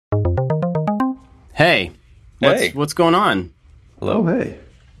Hey, what's going on? Hello. Oh, hey.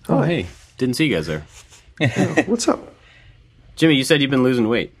 Oh, Hi. hey, didn't see you guys there. Yeah, what's up? Jimmy, you said you've been losing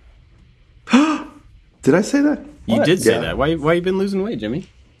weight. Did I say that? You What? did say Yeah. that. Why you been losing weight, Jimmy?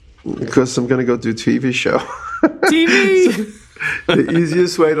 Because I'm going to go do a TV show. TV. The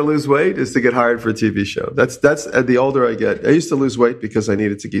easiest way to lose weight is to get hired for a TV show. That's the older I get. I used to lose weight because I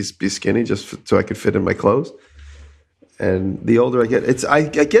needed to be skinny so I could fit in my clothes. And the older I get, I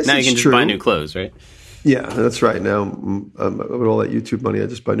guess Now you it's can just true. buy new clothes, right? Yeah, that's right. Now, with all that YouTube money, I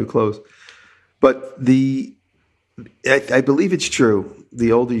just buy new clothes. But I believe it's true.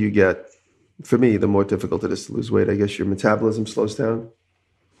 The older you get, for me, the more difficult it is to lose weight. I guess your metabolism slows down.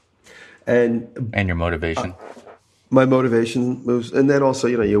 And And your motivation. my motivation moves. And then also,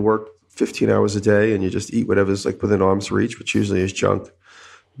 you work 15 hours a day and you just eat whatever's like within arm's reach, which usually is junk.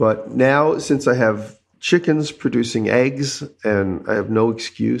 But now, since I have chickens producing eggs and I have no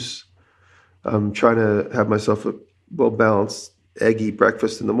excuse, I'm trying to have myself a well-balanced eggy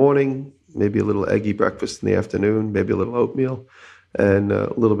breakfast in the morning, maybe a little eggy breakfast in the afternoon, maybe a little oatmeal, and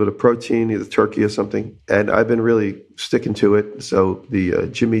a little bit of protein, either turkey or something. And I've been really sticking to it. So the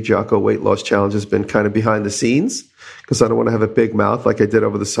Jimmy Jocko weight loss challenge has been kind of behind the scenes because I don't want to have a big mouth like I did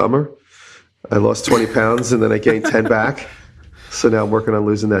over the summer. I lost 20 pounds and then I gained 10 back. So now I'm working on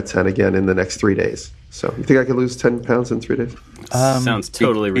losing that 10 again in the next 3 days. So you think I could lose 10 pounds in 3 days? Sounds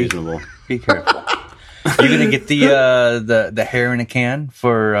totally reasonable. Be careful. You're gonna get the hair in a can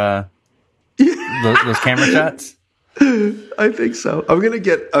for those camera shots. I think so. I'm going to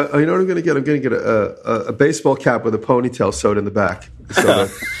get, you know what I'm going to get? I'm going to get a baseball cap with a ponytail sewed in the back. So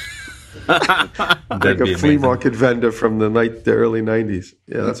like a flea market vendor from the early 90s.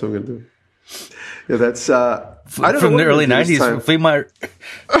 Yeah, that's what I'm going to do. Yeah, that's, I don't know From what the I'm early gonna do this '90s. time. Flea market.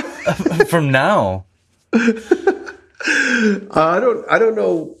 From now. I don't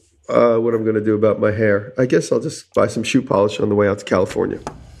know what I'm going to do about my hair. I guess I'll just buy some shoe polish on the way out to California.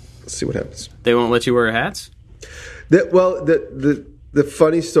 Let's see what happens. They won't let you wear hats? The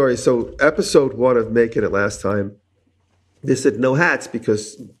funny story. So episode 1 of Making It last time, they said no hats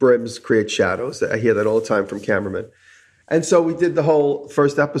because brims create shadows. I hear that all the time from cameramen. And so we did the whole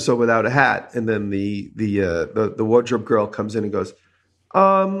first episode without a hat. And then the wardrobe girl comes in and goes,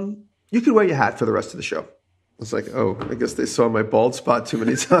 you can wear your hat for the rest of the show. I was like, oh, I guess they saw my bald spot too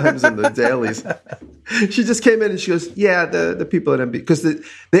many times in the dailies. She just came in and she goes, yeah, the people at MB, because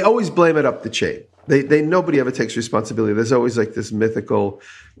they always blame it up the chain. They nobody ever takes responsibility. There's always like this mythical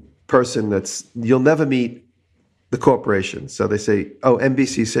person you'll never meet the corporation. So they say, oh,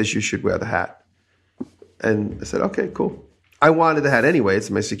 NBC says you should wear the hat. And I said, okay, cool. I wanted the hat anyway.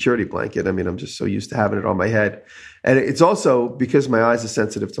 It's my security blanket. I mean, I'm just so used to having it on my head. And it's also because my eyes are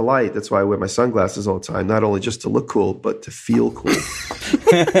sensitive to light. That's why I wear my sunglasses all the time, not only just to look cool, but to feel cool.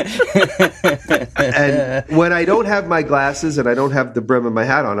 And when I don't have my glasses and I don't have the brim of my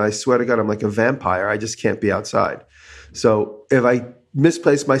hat on, I swear to God, I'm like a vampire. I just can't be outside. So if I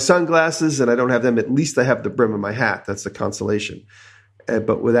misplace my sunglasses and I don't have them, at least I have the brim of my hat. That's the consolation.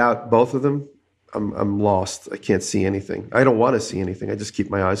 But without both of them, I'm lost. I can't see anything. I don't want to see anything. I just keep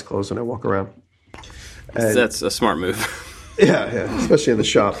my eyes closed when I walk around. And That's a smart move. yeah, especially in the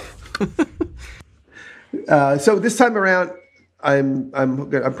shop. So this time around, I'm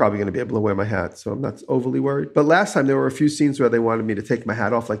probably going to be able to wear my hat, so I'm not overly worried. But last time there were a few scenes where they wanted me to take my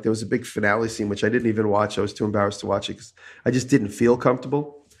hat off. Like there was a big finale scene which I didn't even watch. I was too embarrassed to watch it because I just didn't feel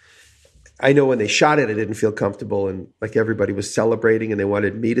comfortable. I know when they shot it, I didn't feel comfortable, and like everybody was celebrating, and they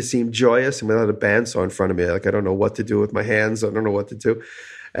wanted me to seem joyous. And without a bandsaw in front of me, like I don't know what to do with my hands. I don't know what to do,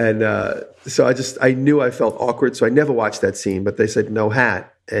 and so I knew I felt awkward. So I never watched that scene. But they said no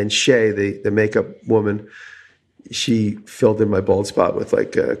hat, and Shay, the makeup woman, she filled in my bald spot with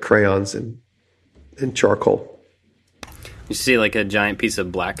like crayons and charcoal. You see like a giant piece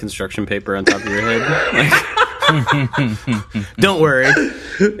of black construction paper on top of your head? Don't worry.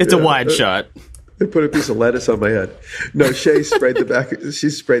 It's a wide shot. They put a piece of lettuce on my head. No, Shay sprayed the back. She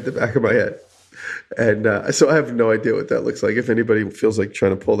sprayed the back of my head, and so I have no idea what that looks like. If anybody feels like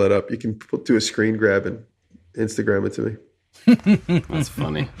trying to pull that up, you can do a screen grab and Instagram it to me. That's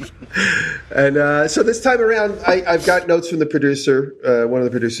funny. And so this time around, I've got notes from the producer, one of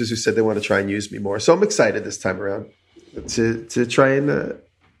the producers who said they want to try and use me more. So I'm excited this time around to try and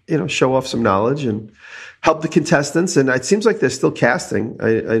show off some knowledge and help the contestants. And it seems like they're still casting.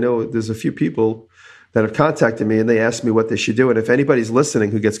 I know there's a few people that have contacted me and they asked me what they should do. And if anybody's listening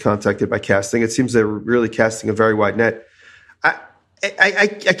who gets contacted by casting, it seems they're really casting a very wide net. I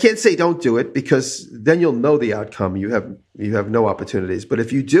can't say don't do it because then you'll know the outcome. You have no opportunities. But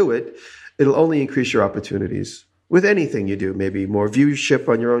if you do it, it'll only increase your opportunities. with anything you do, maybe more viewership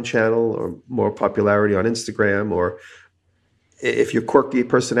on your own channel or more popularity on Instagram, or if you're quirky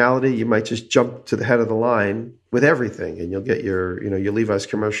personality, you might just jump to the head of the line with everything and you'll get your Levi's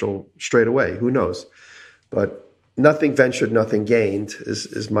commercial straight away. Who knows? But nothing ventured, nothing gained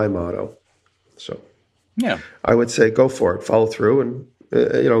is my motto. So Yeah. I would say go for it, follow through, and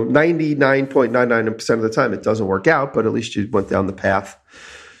 99.99% of the time it doesn't work out, but at least you went down the path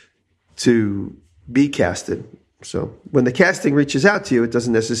to be casted. So when the casting reaches out to you, it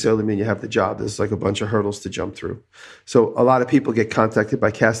doesn't necessarily mean you have the job. There's like a bunch of hurdles to jump through. So a lot of people get contacted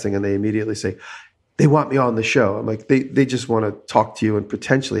by casting and they immediately say, they want me on the show. I'm like, they just want to talk to you and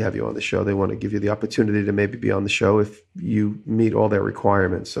potentially have you on the show. They want to give you the opportunity to maybe be on the show if you meet all their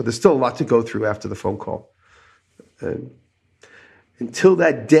requirements. So there's still a lot to go through after the phone call. And until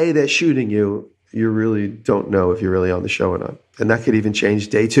that day they're shooting you, you really don't know if you're really on the show or not. And that could even change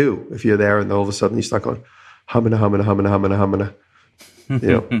day 2 if you're there and all of a sudden you start going, humming.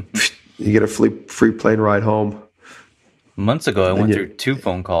 You get a free plane ride home. Months ago, I went through 2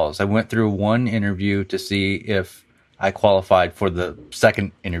 phone calls. I went through one interview to see if I qualified for the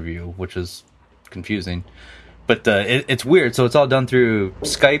second interview, which was confusing. But it's weird. So it's all done through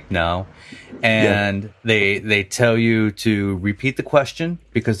Skype now. And they tell you to repeat the question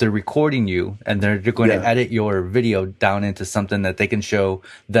because they're recording you and they're going to edit your video down into something that they can show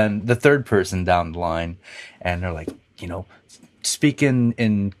then the third person down the line. And they're like, speak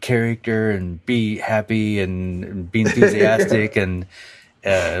in character and be happy and be enthusiastic. And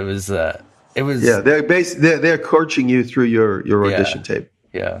it was they're coaching you through your audition tape.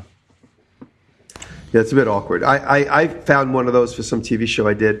 Yeah, it's a bit awkward. I found one of those for some TV show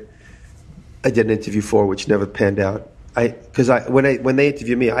I did an interview for, which never panned out. When they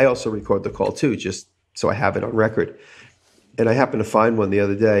interview me, I also record the call too, just so I have it on record. And I happened to find one the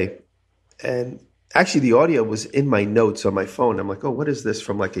other day, and actually the audio was in my notes on my phone. I'm like, oh, what is this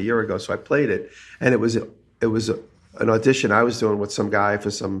from like a year ago? So I played it, and it was an audition I was doing with some guy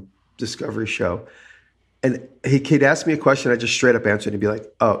for some Discovery show, and he'd ask me a question. I just straight up answered, and he'd be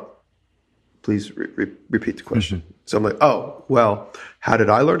like, oh, please repeat the question. Mm-hmm. So I'm like, oh, well, how did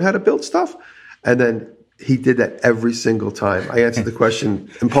I learn how to build stuff? And then he did that every single time. I answered the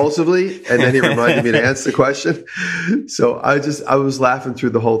question impulsively, and then he reminded me to answer the question. So I was laughing through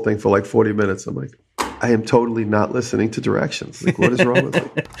the whole thing for like 40 minutes. I'm like, I am totally not listening to directions. Like, what is wrong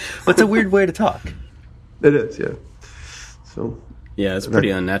with me? What's a weird way to talk? It is, yeah. So yeah, it's pretty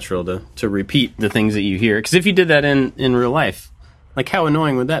unnatural to repeat the things that you hear. Because if you did that in real life, like how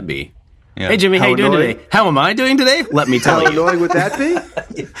annoying would that be? Yeah. Hey, Jimmy, how you doing today? How am I doing today? Let me tell you. How annoying would that be?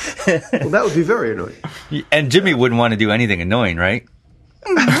 Well, that would be very annoying. And Jimmy wouldn't want to do anything annoying, right?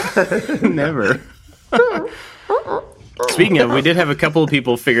 Never. Speaking of, we did have a couple of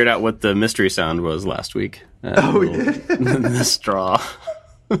people figured out what the mystery sound was last week. We did? The straw.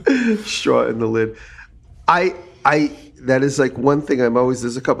 Straw in the lid. That is like one thing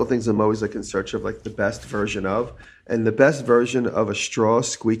there's a couple of things I'm always like in search of, like the best version of. And the best version of a straw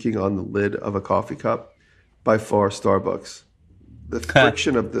squeaking on the lid of a coffee cup, by far, Starbucks. The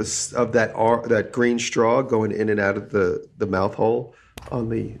friction of that green straw going in and out of the mouth hole on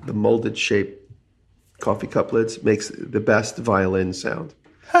the molded shape coffee cup lids makes the best violin sound.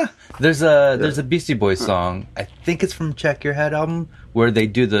 Huh. There's a Beastie Boys song. I think it's from Check Your Head album where they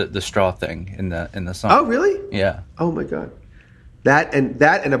do the straw thing in the song. Oh, really? Yeah. Oh my God. That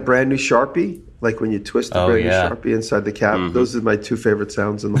and a brand new Sharpie, like when you twist a brand new Sharpie inside the cap. Mm-hmm. Those are my 2 favorite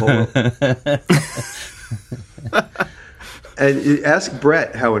sounds in the whole world. And you ask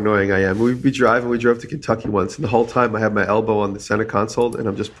Brett how annoying I am. We drove to Kentucky once, and the whole time I have my elbow on the center console, and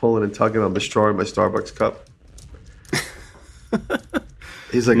I'm just pulling and tugging on the straw in my Starbucks cup.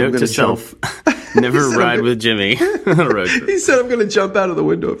 He's like, note to self: never ride with Jimmy on a road trip. He said, "I'm going to jump out of the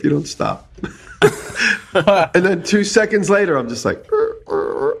window if you don't stop." And then 2 seconds later, I'm just like,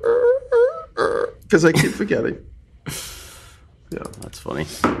 because I keep forgetting. Yeah, that's funny.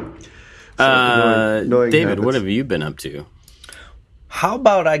 David, habits. What have you been up to? How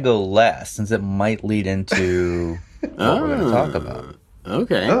about I go last, since it might lead into what we're going to talk about?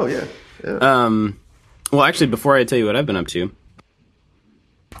 Okay. Oh, yeah. Well, actually, before I tell you what I've been up to,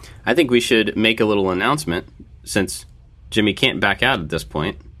 I think we should make a little announcement, since Jimmy can't back out at this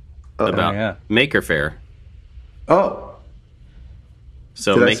point, about Maker Faire. Oh.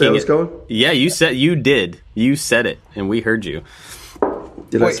 So did I say I was going? Yeah, you said it, and we heard you.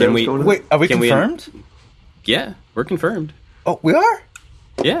 Did I say I was going? Wait, are we confirmed? Yeah, we're confirmed. Oh, we are?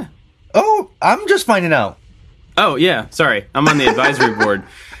 Yeah. Oh, I'm just finding out. Oh, yeah. Sorry. I'm on the advisory board.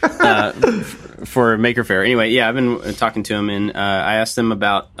 for Maker Faire. Anyway, yeah, I've been talking to them, and I asked them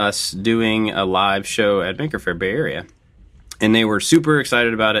about us doing a live show at Maker Faire Bay Area, and they were super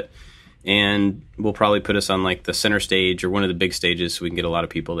excited about it. And we'll probably put us on like the center stage or one of the big stages so we can get a lot of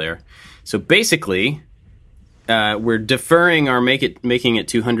people there. So basically, we're deferring our making it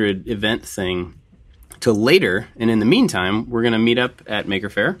 200 event thing till later. And in the meantime, we're going to meet up at Maker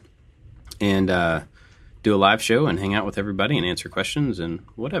Faire and do a live show and hang out with everybody and answer questions and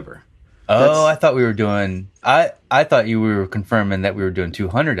whatever. Oh, I thought we were doing. I thought you were confirming that we were doing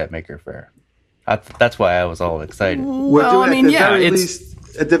 200 at Maker Faire. That's why I was all excited. Well, I mean, yeah,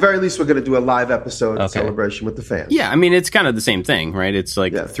 at the very least, we're going to do a live episode celebration with the fans. Yeah, I mean, it's kind of the same thing, right? It's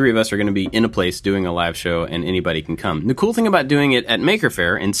like three of us are going to be in a place doing a live show, and anybody can come. The cool thing about doing it at Maker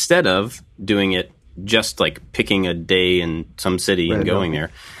Faire, instead of doing it just like picking a day in some city and going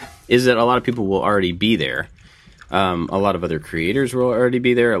there, is that a lot of people will already be there. A lot of other creators will already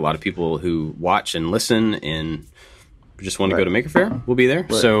be there. A lot of people who watch and listen and just want to go to Maker Faire will be there.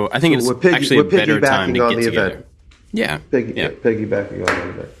 Right. So I think it's actually a better time to get together. Event. Yeah. Piggybacking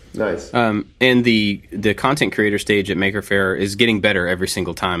on that. Nice. And the content creator stage at Maker Faire is getting better every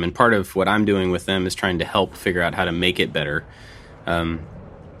single time. And part of what I'm doing with them is trying to help figure out how to make it better.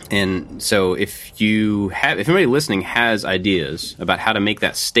 And so if anybody listening has ideas about how to make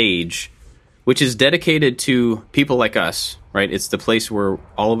that stage, which is dedicated to people like us, right? It's the place where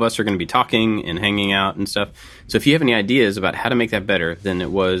all of us are going to be talking and hanging out and stuff. So if you have any ideas about how to make that better than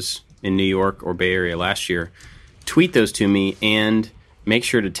it was in New York or Bay Area last year, tweet those to me and make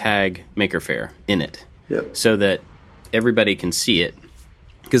sure to tag Maker Faire in it so that everybody can see it,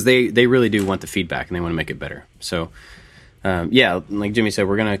 because they really do want the feedback and they want to make it better. So, like Jimmy said,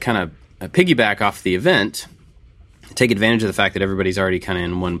 we're going to kind of piggyback off the event, take advantage of the fact that everybody's already kind of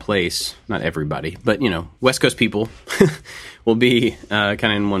in one place. Not everybody, but, West Coast people will be kind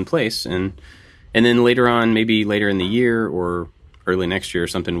of in one place. And then later on, maybe later in the year or early next year or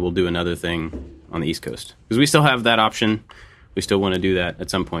something, we'll do another thing on the East Coast, because we still have that option. We still want to do that at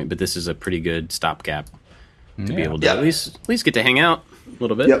some point, but this is a pretty good stopgap to be able to at least get to hang out a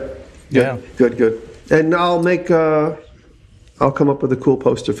little bit. Yep. Yeah. Good. And I'll come up with a cool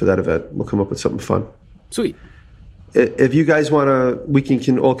poster for that event. We'll come up with something fun. Sweet. If you guys want to, we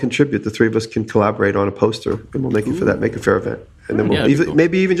can all contribute. The three of us can collaborate on a poster, and we'll make it for that Maker Faire event. And then we'll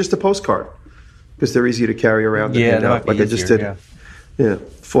maybe even just a postcard, because they're easy to carry around. Yeah, that might be easier, I just did. Yeah,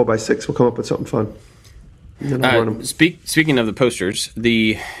 4x6. We'll come up with something fun. Speaking of the posters,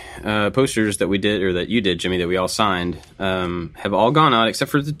 the posters that we did, or that you did, Jimmy, that we all signed, have all gone out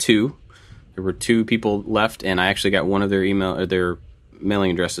except for the two. There were two people left, and I actually got one of their their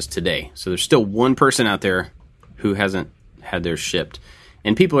mailing addresses today. So there's still one person out there who hasn't had theirs shipped,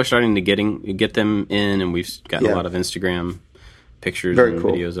 and people are starting to get them in, and we've gotten a lot of Instagram pictures and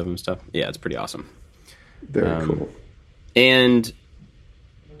videos of them and stuff. Yeah, it's pretty awesome. Very cool. And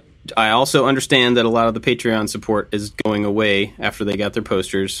I also understand that a lot of the Patreon support is going away after they got their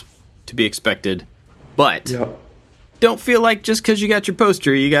posters, to be expected. But don't feel like just because you got your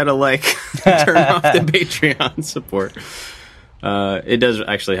poster, you got to turn off the Patreon support. It does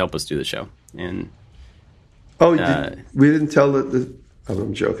actually help us do the show. And we didn't tell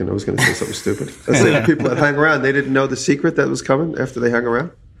I'm joking. I was going to say something stupid. I was saying the people that hang around, they didn't know the secret that was coming after they hung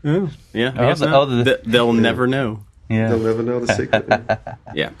around. Yeah. They'll never know. Yeah. They'll never know the secret.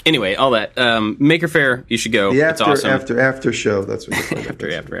 Yeah. Anyway, all that. Maker Faire, you should go. It's awesome. After show. That's what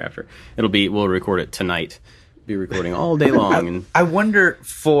you're after. We'll record it tonight. Be recording all day long. I wonder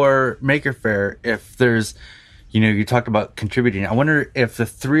for Maker Faire if there's, you talked about contributing. I wonder if the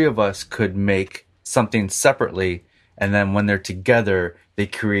three of us could make something separately, and then when they're together, they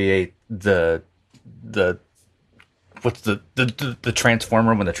create the what's the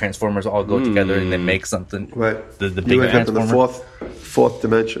transformer, when the transformers all go together and they make something. Right. The big transformer. In the fourth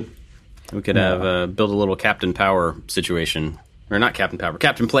dimension. We could have build a little Captain Power situation, or not Captain Power,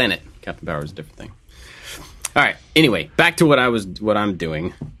 Captain Planet. Captain Power is a different thing. All right. Anyway, back to what I'm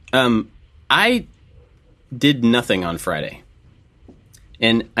doing. I did nothing on Friday,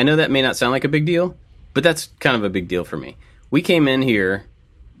 and I know that may not sound like a big deal, but that's kind of a big deal for me. We came in here,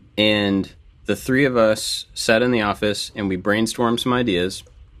 and the three of us sat in the office and we brainstormed some ideas,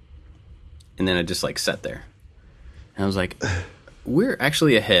 and then I just sat there. And I was like, we're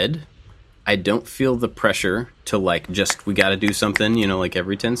actually ahead. I don't feel the pressure to we got to do something,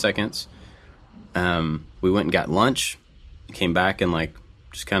 every 10 seconds. We went and got lunch, came back and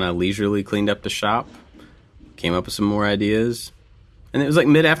just kind of leisurely cleaned up the shop, came up with some more ideas. And it was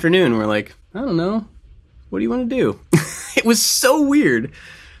mid-afternoon. We're I don't know. What do you want to do? It was so weird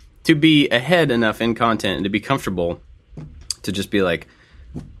to be ahead enough in content and to be comfortable to just be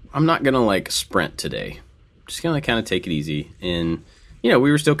I'm not going to like sprint today. I'm just going to kind of take it easy. And, we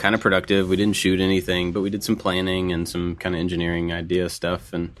were still kind of productive. We didn't shoot anything, but we did some planning and some kind of engineering idea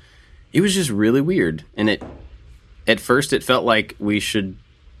stuff. And it was just really weird. And at first it felt like we should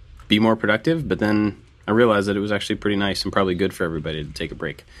be more productive, but then I realized that it was actually pretty nice and probably good for everybody to take a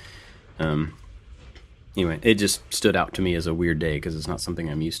break. Anyway, it just stood out to me as a weird day because it's not something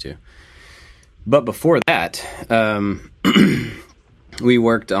I'm used to. But before that, we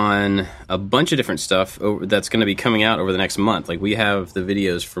worked on a bunch of different stuff that's going to be coming out over the next month. Like, we have the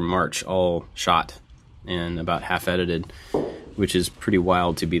videos for March all shot and about half edited, which is pretty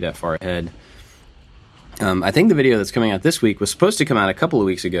wild to be that far ahead. I think the video that's coming out this week was supposed to come out a couple of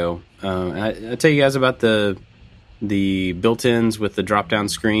weeks ago. I tell you guys about the built-ins with the drop-down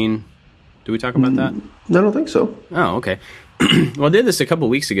screen. Did we talk about that? No, I don't think so. Oh, okay. Well, I did this a couple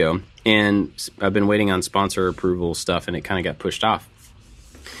of weeks ago, and I've been waiting on sponsor approval stuff, and it kind of got pushed off.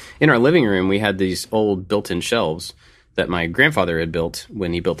 In our living room, we had these old built-in shelves that my grandfather had built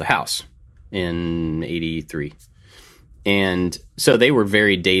when he built the house in 83. And so they were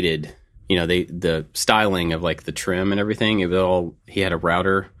very dated. The styling of like the trim and everything, he had a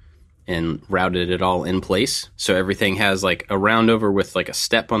router and routed it all in place. So everything has like a round over with like a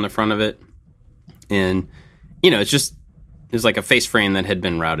step on the front of it. And, it was like a face frame that had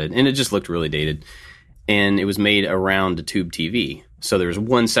been routed, and it just looked really dated. And it was made around a tube TV. So there was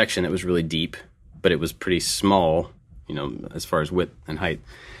one section that was really deep, but it was pretty small, as far as width and height.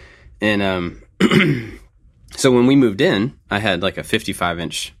 And so when we moved in, I had like a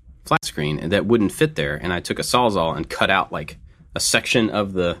 55-inch flat screen, and that wouldn't fit there. And I took a Sawzall and cut out like a section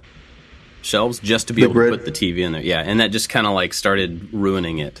of the shelves just to be able to put the TV in there. Yeah, and that just kind of like started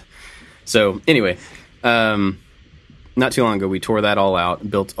ruining it. So anyway, not too long ago, we tore that all out,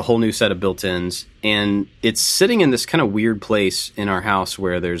 built a whole new set of built-ins, and it's sitting in this kind of weird place in our house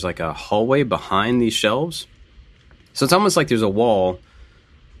where there's like a hallway behind these shelves. So it's almost like there's a wall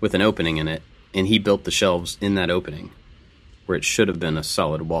with an opening in it, and he built the shelves in that opening where it should have been a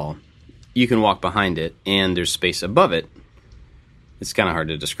solid wall. You can walk behind it, and there's space above it. It's kind of hard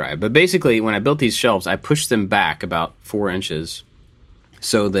to describe. But basically, when I built these shelves, I pushed them back about 4 inches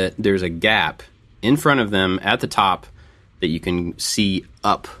so that there's a gap in front of them at the top that you can see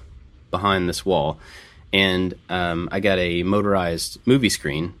up behind this wall. And I got a motorized movie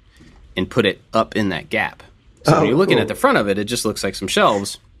screen and put it up in that gap. So when you're looking at the front of it, it just looks like some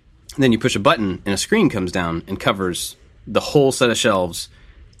shelves. And then you push a button and a screen comes down and covers the whole set of shelves.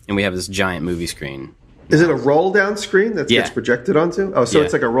 And we have this giant movie screen. Is it a roll-down screen that gets projected onto? Oh, so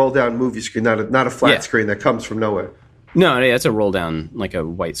it's like a roll-down movie screen, not a flat screen that comes from nowhere. No, it's a roll-down, like a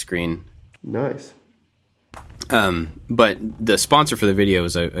white screen. Nice. But the sponsor for the video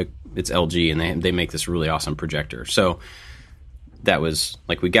is it's LG, and they make this really awesome projector. So that was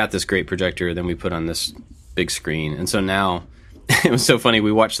like, we got this great projector, then we put on this big screen, and so now it was so funny.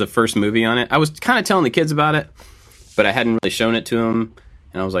 We watched the first movie on it. I was kind of telling the kids about it, but I hadn't really shown it to them.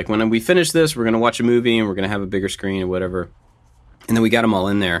 And I was like, when we finish this, we're going to watch a movie, and we're going to have a bigger screen or whatever. And then we got them all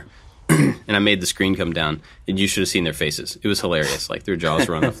in there, and I made the screen come down, and you should have seen their faces. It was hilarious. Like, their jaws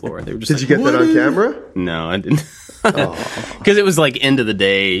were on the floor. They were just Did you get that on camera? No, I didn't. Because it was like end of the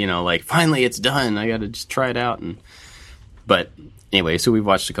day, like, finally it's done. I got to just try it out. But anyway, so we've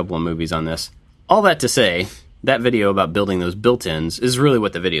watched a couple of movies on this. All that to say, that video about building those built-ins is really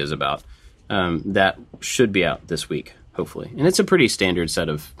what the video is about. That should be out this week, hopefully. And it's a pretty standard set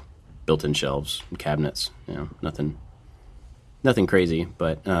of built-in shelves and cabinets. Nothing crazy,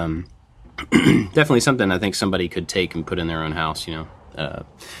 but definitely something I think somebody could take and put in their own house.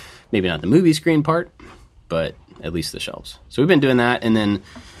 Maybe not the movie screen part, but at least the shelves. So we've been doing that, and then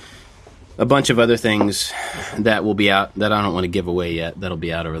a bunch of other things that will be out that I don't want to give away yet. That'll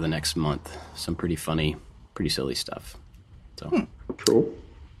be out over the next month. Some pretty funny, pretty silly stuff. So cool.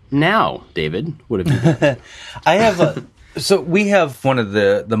 Now, David, what have you done? I have so we have one of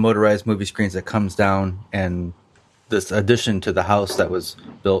the motorized movie screens that comes down, and this addition to the house that was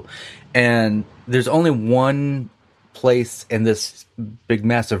built, and there's only one place in this big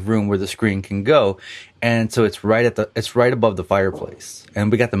massive room where the screen can go, and so it's right above the fireplace.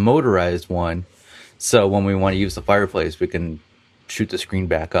 And we got the motorized one, so when we want to use the fireplace, we can shoot the screen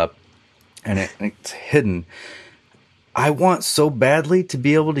back up, and it's hidden. I want so badly to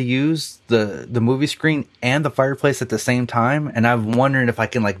be able to use the movie screen and the fireplace at the same time, and I'm wondering if I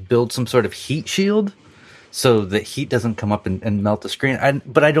can like build some sort of heat shield so the heat doesn't come up and melt the screen.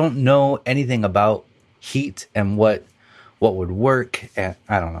 But I don't know anything about heat and what would work. And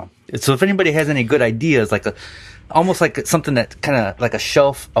I don't know. So if anybody has any good ideas, like almost like something that kind of like a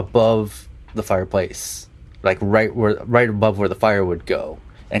shelf above the fireplace, like right above where the fire would go,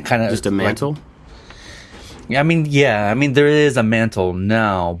 and kind of just a mantle. I mean, there is a mantle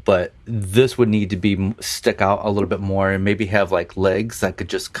now, but this would need to stick out a little bit more and maybe have like legs that could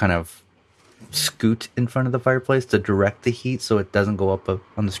just kind of scoot in front of the fireplace to direct the heat so it doesn't go up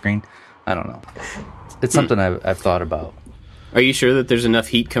on the screen. I don't know. It's something I've thought about. Are you sure that there's enough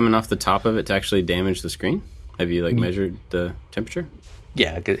heat coming off the top of it to actually damage the screen? Have you measured the temperature?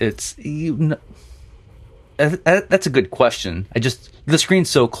 Yeah, that's a good question. The screen's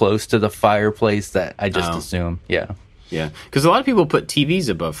so close to the fireplace that I just assume. Yeah. Yeah, because a lot of people put TVs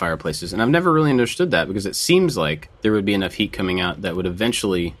above fireplaces, and I've never really understood that because it seems like there would be enough heat coming out that would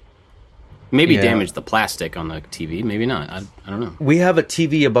eventually maybe damage the plastic on the TV. Maybe not. I don't know. We have a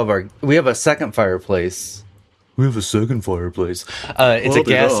TV above we have a second fireplace. It's a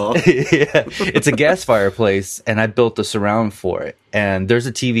gas. Yeah, it's a gas fireplace, and I built a surround for it. And there's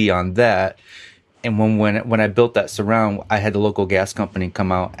a TV on that. And when I built that surround, I had the local gas company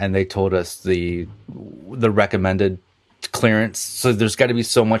come out, and they told us the recommended clearance. So there's got to be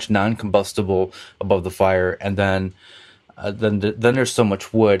so much non-combustible above the fire, and then there's so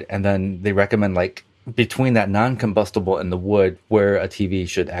much wood, and then they recommend like between that non-combustible and the wood where a TV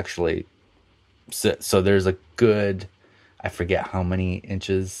should actually sit. So there's a good, I forget how many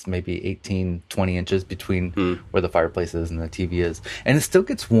inches, maybe 18, 20 inches between where the fireplace is and the TV is. And it still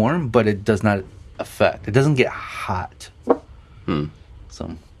gets warm, but it does not it doesn't get hot.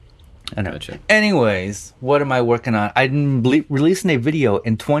 So, I know. Gotcha. Anyways, what am I working on? I'm releasing a video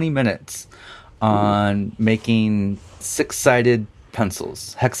in 20 minutes on making 6-sided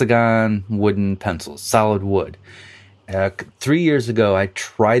pencils, hexagon wooden pencils, solid wood. 3 years ago, I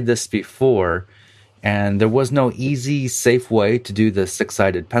tried this before, and there was no easy, safe way to do the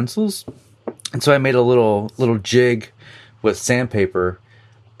 6-sided pencils. And so I made a little jig with sandpaper,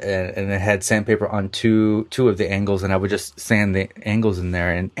 and it had sandpaper on two of the angles, and I would just sand the angles in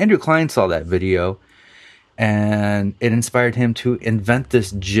there. And Andrew Klein saw that video, and it inspired him to invent this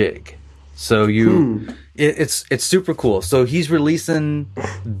jig. So it's super cool. So he's releasing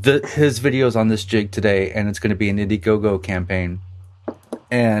his videos on this jig today, and it's going to be an Indiegogo campaign.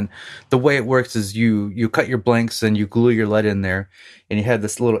 And the way it works is you cut your blanks and you glue your lead in there, and you have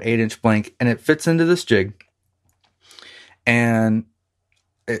this little 8-inch blank, and it fits into this jig. And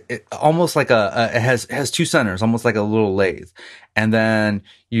it almost like it has two centers, almost like a little lathe. And then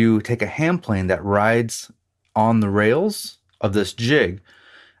you take a hand plane that rides on the rails of this jig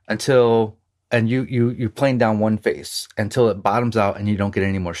and you plane down one face until it bottoms out and you don't get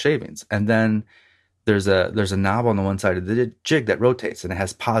any more shavings. And then there's a knob on the one side of the jig that rotates, and it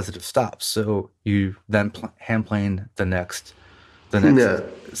has positive stops. So you then hand plane the next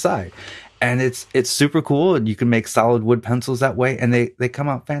side. And it's super cool, and you can make solid wood pencils that way, and they come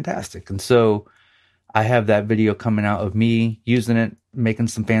out fantastic. And so I have that video coming out of me using it, making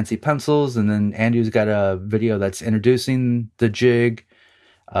some fancy pencils, and then Andrew's got a video that's introducing the jig.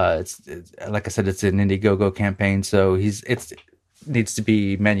 It's like I said, it's an Indiegogo campaign, so it needs to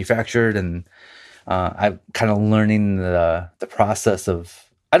be manufactured, and I'm kind of learning the process of.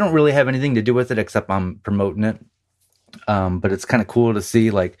 I don't really have anything to do with it except I'm promoting it, but it's kind of cool to see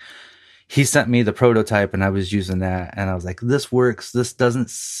like. He sent me the prototype, and I was using that, and I was like, this works. This doesn't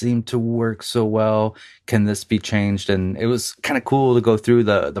seem to work so well. Can this be changed? And it was kind of cool to go through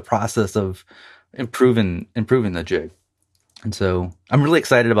the process of improving the jig. And so I'm really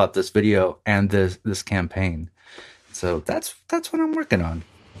excited about this video and this campaign. So that's what I'm working on.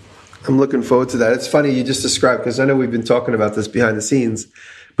 I'm looking forward to that. It's funny you just described, because I know we've been talking about this behind the scenes,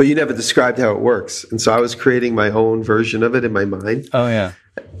 but you never described how it works. And so I was creating my own version of it in my mind. Oh, yeah.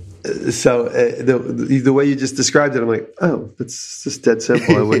 So the way you just described it, I'm like, oh, that's just dead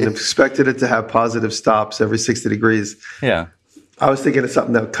simple. I wouldn't have expected it to have positive stops every 60 degrees. Yeah. I was thinking of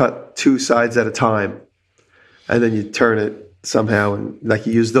something that would cut 2 sides at a time, and then you turn it somehow, and like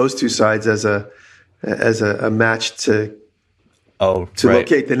you use those 2 sides as a match to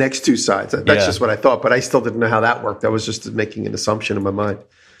locate the next 2 sides. That's just what I thought, but I still didn't know how that worked. I was just making an assumption in my mind.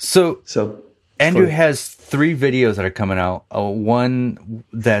 So Andrew has 3 videos that are coming out. One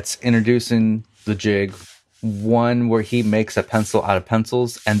that's introducing the jig, one where he makes a pencil out of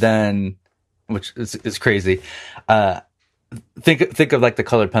pencils, and then, which is crazy. Think of like the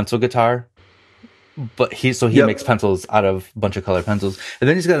colored pencil guitar, but he makes pencils out of a bunch of colored pencils, and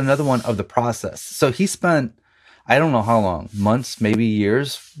then he's got another one of the process. So he spent, I don't know how long, months, maybe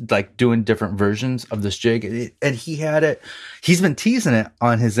years, like doing different versions of this jig. And he's been teasing it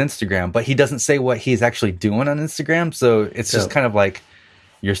on his Instagram, but he doesn't say what he's actually doing on Instagram. So it's just kind of like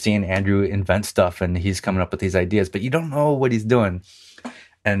you're seeing Andrew invent stuff and he's coming up with these ideas, but you don't know what he's doing.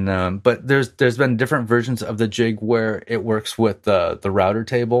 And but there's been different versions of the jig where it works with the router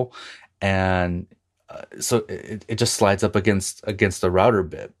table, and so it just slides up against the router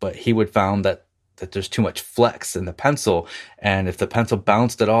bit. But he would found that there's too much flex in the pencil, and if the pencil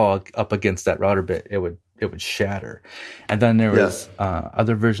bounced at all up against that router bit, it would shatter. And then there was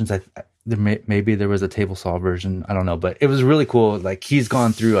other versions. Maybe there was a table saw version. I don't know, but it was really cool. Like, he's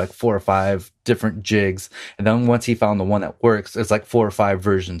gone through like 4 or 5 different jigs, and then once he found the one that works, it's like 4 or 5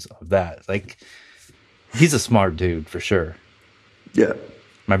 versions of that. Like, he's a smart dude for sure. Yeah,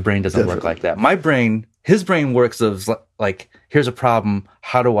 my brain doesn't work like that. His brain works of like, here's a problem,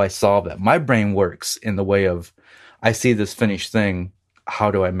 how do I solve it? My brain works in the way of, I see this finished thing, how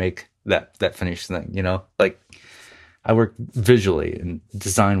do I make that finished thing? You know, like, I work visually and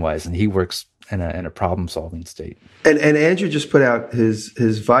design wise, and he works in a problem solving state. And Andrew just put out his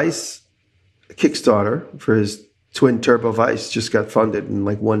Vice Kickstarter for his twin turbo Vice, just got funded in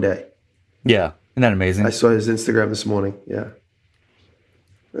like one day. Yeah, isn't that amazing? I saw his Instagram this morning. Yeah,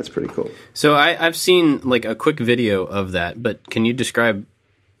 that's pretty cool. So I've seen like a quick video of that, but can you describe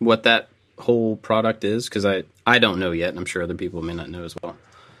what that whole product is? Because I don't know yet, and I'm sure other people may not know as well.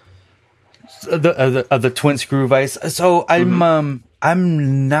 The twin screw vise. So I'm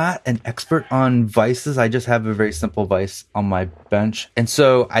not an expert on vices. I just have a very simple vise on my bench, and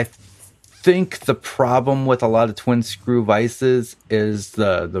so I think the problem with a lot of twin screw vices is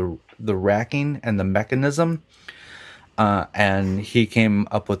the racking and the mechanism. And he came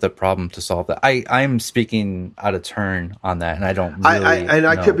up with a problem to solve that. I'm speaking out of turn on that, and I don't really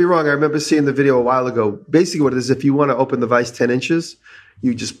I could be wrong. I remember seeing the video a while ago. Basically what it is, if you want to open the vise 10 inches,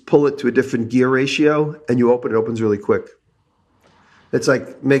 you just pull it to a different gear ratio, and you open it. It opens really quick. It's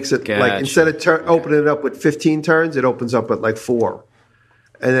like, makes it like, instead of opening it up with 15 turns, it opens up at like 4.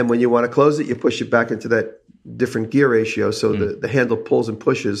 And then when you want to close it, you push it back into that different gear ratio. So the handle pulls and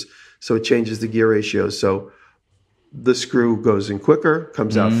pushes, so it changes the gear ratio. So the screw goes in quicker,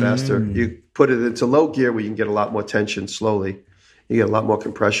 comes out faster. You put it into low gear where you can get a lot more tension slowly. You get a lot more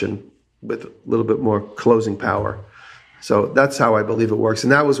compression with a little bit more closing power. So that's how I believe it works.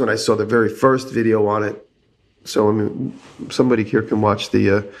 And that was when I saw the very first video on it. So, I mean, somebody here can watch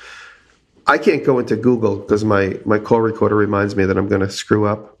the... I can't go into Google because my call recorder reminds me that I'm going to screw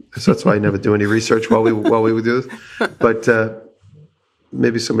up. So that's why I never do any research while we would do this. But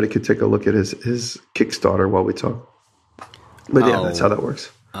maybe somebody could take a look at his Kickstarter while we talk. But yeah, that's how that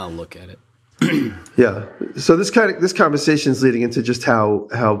works. I'll look at it. Yeah. So this conversation is leading into just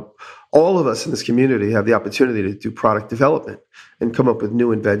how all of us in this community have the opportunity to do product development and come up with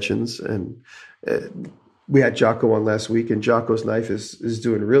new inventions. And we had Jocko on last week, and Jocko's knife is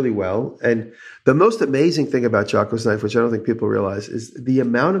doing really well. And the most amazing thing about Jocko's knife, which I don't think people realize, is the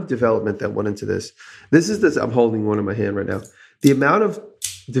amount of development that went into this. I'm holding one in my hand right now. The amount of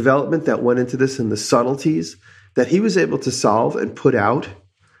development that went into this and the subtleties that he was able to solve and put out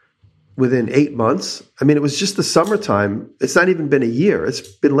within 8 months. I mean, it was just the summertime. It's not even been a year. It's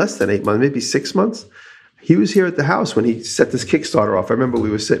been less than 8 months, maybe 6 months. He was here at the house when he set this Kickstarter off. I remember we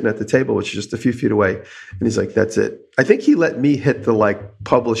were sitting at the table, which is just a few feet away, and he's like, that's it. I think he let me hit the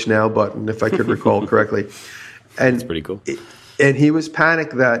publish now button, if I could recall correctly. And that's pretty cool. And he was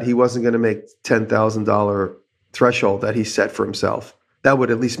panicked that he wasn't going to make $10,000 threshold that he set for himself. That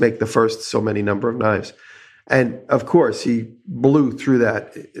would at least make the first so many number of knives. And of course, he blew through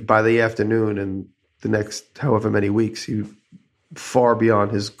that by the afternoon, and the next however many weeks, he far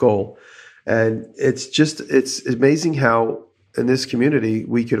beyond his goal. And it's amazing how in this community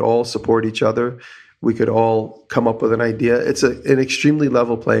we could all support each other. We could all come up with an idea. It's an extremely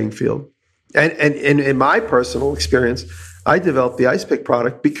level playing field. And in my personal experience, I developed the Ice Pick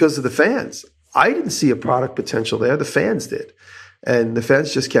product because of the fans. I didn't see a product potential there. The fans did. And the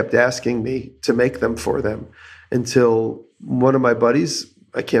fans just kept asking me to make them for them until one of my buddies,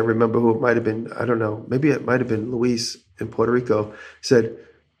 I can't remember who it might have been, I don't know, maybe it might have been Luis in Puerto Rico, said,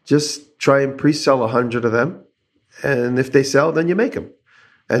 just try and pre-sell 100 of them. And if they sell, then you make them.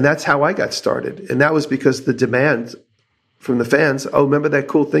 And that's how I got started. And that was because the demand from the fans, oh, remember that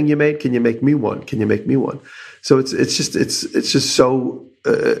cool thing you made? Can you make me one? Can you make me one? So it's just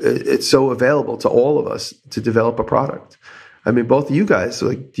so available to all of us to develop a product. I mean, both of you guys,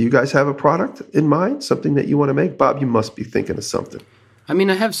 do you guys have a product in mind? Something that you want to make? Bob, you must be thinking of something. I mean,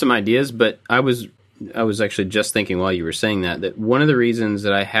 I have some ideas, but I was actually just thinking while you were saying that one of the reasons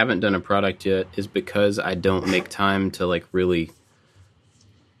that I haven't done a product yet is because I don't make time to really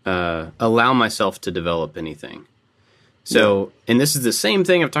allow myself to develop anything. So, and this is the same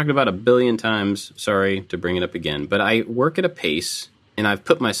thing I've talked about a billion times. Sorry to bring it up again, but I work at a pace, and I've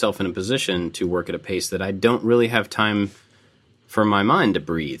put myself in a position to work at a pace that I don't really have time for my mind to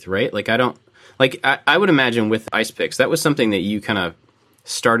breathe, right? Like I would imagine with ice picks, that was something that you kind of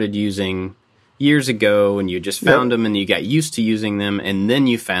started using years ago, and you just found them and you got used to using them, and then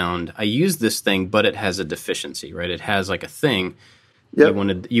you found, I use this thing, but it has a deficiency, right? It has like a thing.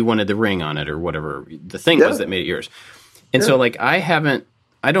 You wanted the ring on it or whatever the thing was that made it yours. And so like I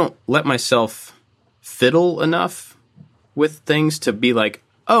don't let myself fiddle enough with things to be like,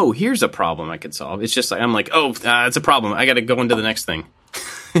 oh, here's a problem I could solve. It's just like, I'm like, oh, it's a problem. I got to go into the next thing.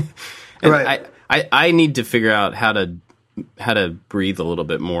 And I need to figure out how to breathe a little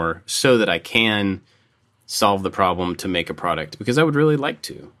bit more so that I can solve the problem to make a product, because I would really like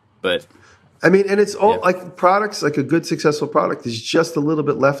to. But I mean, and it's all like products, like a good successful product is just a little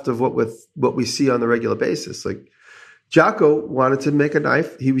bit left of what we see on the regular basis. Like Jocko wanted to make a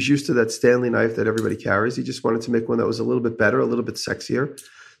knife. He was used to that Stanley knife that everybody carries. He just wanted to make one that was a little bit better, a little bit sexier.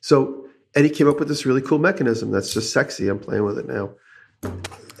 So, and he came up with this really cool mechanism that's just sexy. I'm playing with it now.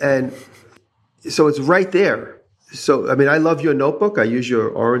 And so it's right there. So, I mean, I love your notebook. I use your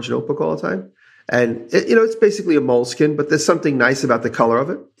orange notebook all the time. And it's basically a moleskin, but there's something nice about the color of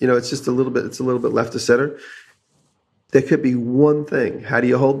it. It's just a little bit left of center. There could be one thing. How do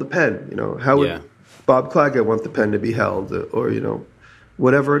you hold the pen? How would Bob Claggett want the pen to be held, or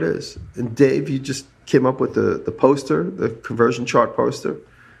whatever it is. And Dave, you just came up with the poster, the conversion chart poster.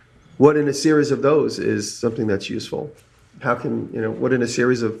 What in a series of those is something that's useful? How can, what in a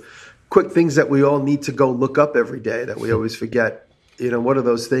series of quick things that we all need to go look up every day that we always forget? What are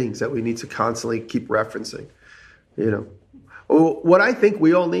those things that we need to constantly keep referencing? What I think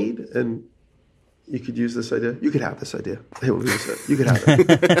we all need, and you could use this idea. You could have this idea. You could have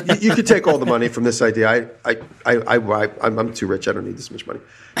it. you could take all the money from this idea. I'm too rich. I don't need this much money.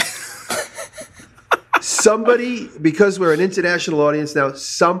 Somebody, because we're an international audience now,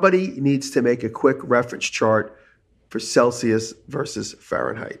 somebody needs to make a quick reference chart for Celsius versus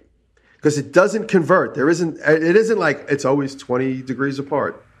Fahrenheit. Because it doesn't convert. It isn't like it's always 20 degrees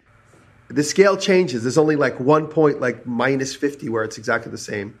apart. The scale changes. There's only like one point, like minus 50, where it's exactly the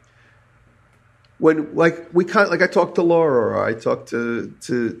same. When I talked to Laura, or I talked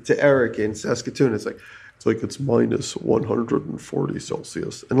to Eric in Saskatoon, it's minus 140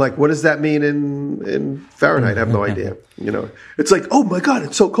 Celsius. And like, what does that mean in Fahrenheit? I have no idea. It's like, oh my God,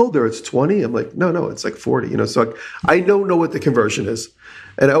 it's so cold there. It's 20. I'm like, no, it's like 40. So I don't know what the conversion is.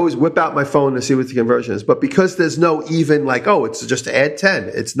 And I always whip out my phone to see what the conversion is. But because there's no even like, oh, it's just to add 10.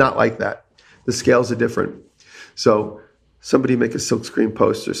 It's not like that. The scales are different. So somebody make a silkscreen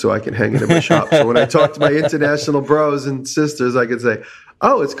poster so I can hang it in my shop. So when I talk to my international bros and sisters, I can say,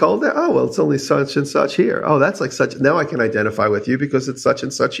 oh, it's cold there? Oh, well, it's only such and such here. Oh, that's like such. Now I can identify with you because it's such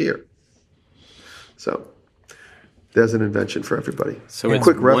and such here. So there's an invention for everybody. So a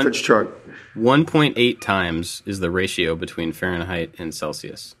quick reference chart. 1.8 times is the ratio between Fahrenheit and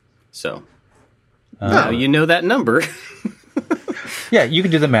Celsius. So now you know that number. Yeah, you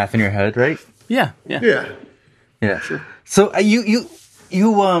can do the math in your head, right? Yeah. Sure. So you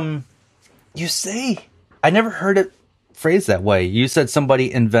say, I never heard it phrased that way. You said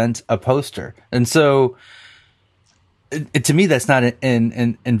somebody invent a poster, and so to me that's not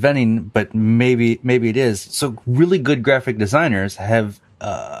in inventing, but maybe it is. So really good graphic designers have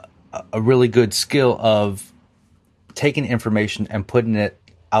a really good skill of taking information and putting it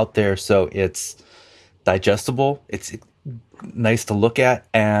out there so it's digestible, it's nice to look at,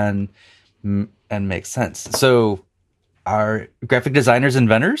 and makes sense. So are graphic designers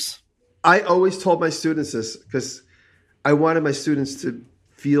inventors? I always told my students this because I wanted my students to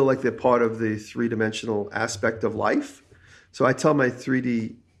feel like they're part of the three-dimensional aspect of life. So I tell my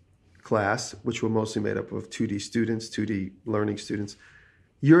 3D class, which were mostly made up of 2D students, 2D learning students,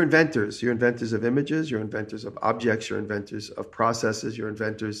 you're inventors. You're inventors of images. You're inventors of objects. You're inventors of processes. You're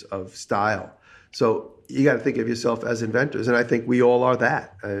inventors of style. So you got to think of yourself as inventors. And I think we all are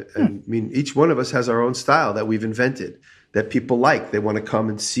that. I mean, each one of us has our own style that we've invented that people like. They want to come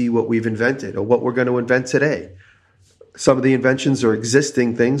and see what we've invented or what we're going to invent today. Some of the inventions are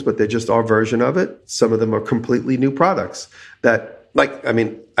existing things, but they're just our version of it. Some of them are completely new products that, like, I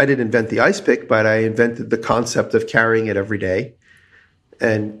mean, I didn't invent the ice pick, but I invented the concept of carrying it every day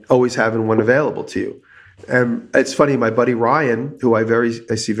and always having one available to you. And it's funny, my buddy Ryan, who I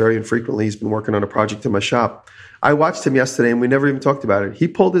see very infrequently, he's been working on a project in my shop. I watched him yesterday and we never even talked about it. He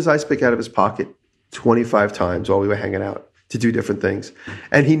pulled his ice pick out of his pocket 25 times while we were hanging out to do different things.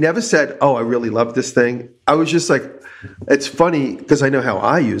 And he never said, oh, I really love this thing. I was just like, it's funny because I know how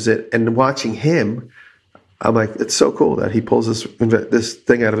I use it. And watching him, I'm like, it's so cool that he pulls this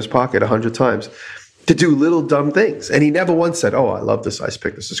thing out of his pocket 100 times to do little dumb things. And he never once said, oh, I love this ice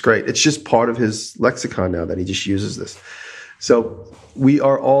pick. This is great. It's just part of his lexicon now that he just uses this. So we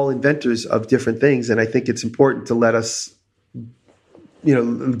are all inventors of different things, and I think it's important to let us,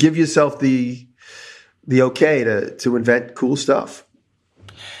 give yourself the okay to invent cool stuff.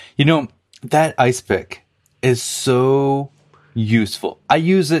 That ice pick is so useful. I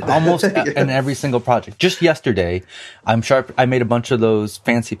use it almost in every single project. Just yesterday, I made a bunch of those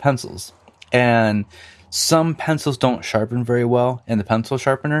fancy pencils, and some pencils don't sharpen very well in the pencil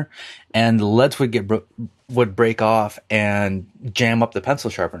sharpener, and the leads would break off and jam up the pencil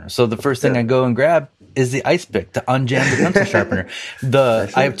sharpener. So the first thing I go and grab is the ice pick to unjam the pencil sharpener.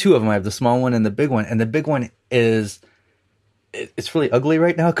 I have two of them. I have the small one and the big one, and the big one it's really ugly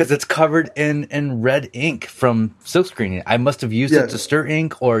right now because it's covered in red ink from silk screening. I must have used it to stir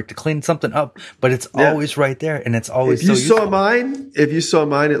ink or to clean something up, but it's always right there, and it's always If you saw mine,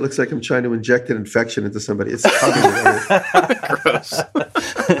 it looks like I'm trying to inject an infection into somebody. It's covered in gross.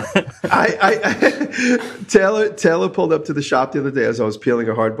 Taylor pulled up to the shop the other day as I was peeling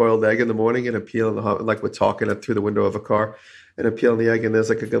a hard-boiled egg in the morning, and I'm peeling like we're talking it through the window of a car. And I'm peeling the egg, and there's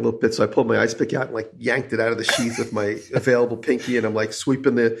like a good little bit. So I pulled my ice pick out and like yanked it out of the sheath with my available pinky, and I'm like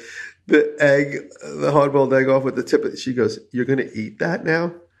sweeping the hard-boiled egg off with the tip. She goes, "You're going to eat that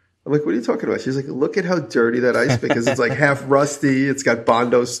now?" I'm like, "What are you talking about?" She's like, "Look at how dirty that ice pick is. It's like half rusty. It's got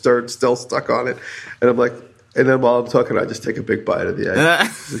Bondo still stuck on it." And I'm like, and then while I'm talking, I just take a big bite of the egg.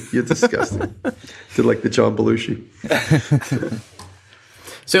 She's like, "You're disgusting." Did like the John Belushi.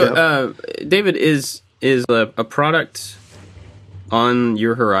 So, David, is a product on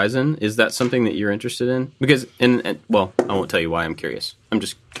your horizon? Is that something that you're interested in? Because, I won't tell you why. I'm curious. I'm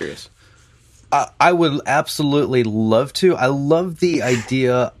just curious. I would absolutely love to. I love the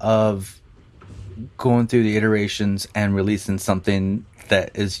idea of going through the iterations and releasing something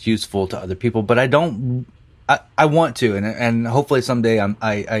that is useful to other people. But I don't. I want to, and hopefully someday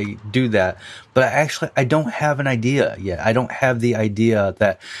I do that. But I don't have an idea yet. I don't have the idea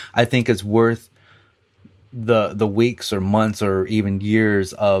that I think is worth the weeks or months or even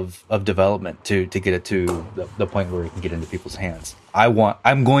years of development to get it to the point where it can get into people's hands.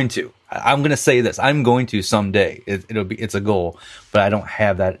 I'm going to say this. I'm going to someday. It's a goal, but I don't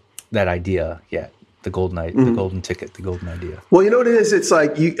have that idea yet. The golden ticket, the golden idea. Well, you know what it is? It's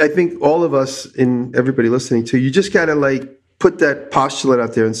like I think all of us and everybody listening to you just gotta like put that postulate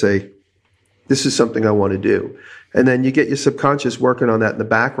out there and say, this is something I want to do. And then you get your subconscious working on that in the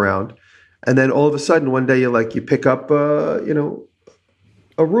background. And then all of a sudden, one day you pick up, a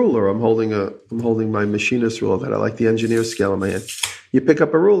ruler. I'm holding my machinist ruler that I like, the engineer scale in my hand. You pick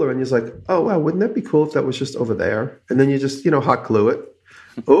up a ruler and you're like, oh wow, wouldn't that be cool if that was just over there? And then you just hot glue it.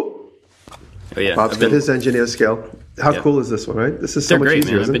 Oh yeah, Bob's got his engineer scale. How cool is this one? Right? This is so much great,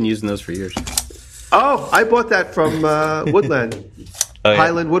 easier. Man. I've been using those for years. Oh, I bought that from Woodland,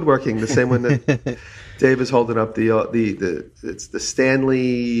 Highland Woodworking, the same one that Dave is holding up. It's the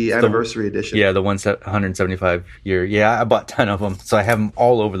Stanley Anniversary Edition. Yeah, the 175 year. Yeah, I bought 10 of them, so I have them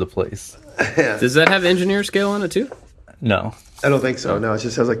all over the place. Does that have engineer scale on it too? No. I don't think so. No, it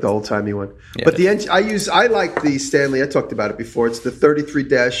just has like the old timey one. Yeah, but I like the Stanley. I talked about it before. It's the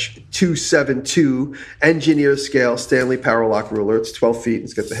 33-272 engineer scale Stanley Power Lock ruler. It's 12 feet. And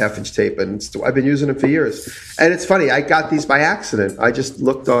it's got the 1/2-inch tape, and I've been using them for years. And it's funny. I got these by accident. I just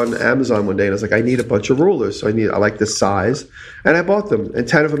looked on Amazon one day and I was like, I need a bunch of rulers. So I like this size, and I bought them. And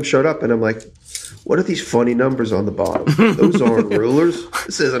 10 of them showed up, and I'm like, what are these funny numbers on the bottom? Those aren't rulers.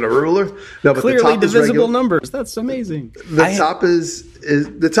 This isn't a ruler. No, but clearly the top divisible numbers. That's amazing.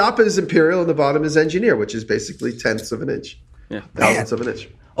 The top is imperial, and the bottom is engineer, which is basically tenths of an inch. Yeah, thousandths of an inch.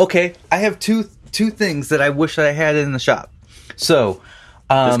 Okay, I have two things that I wish I had in the shop. So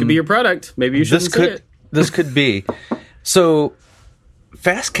this could be your product. Maybe you should say it. This could be. So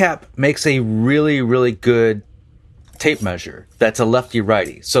FastCap makes a really, really good tape measure that's a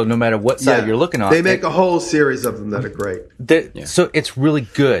lefty-righty. So no matter what side you're looking on, they make a whole series of them that are great. So it's really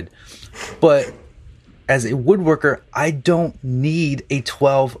good. But as a woodworker, I don't need a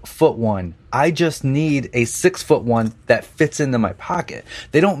 12-foot one. I just need a 6-foot one that fits into my pocket.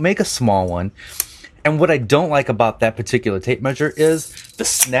 They don't make a small one. And what I don't like about that particular tape measure is the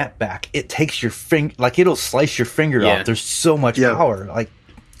snapback. It takes your finger, like it'll slice your finger off. There's so much power.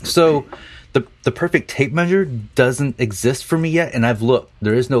 So the perfect tape measure doesn't exist for me yet, and I've looked.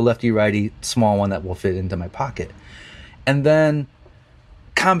 There is no lefty-righty small one that will fit into my pocket. And then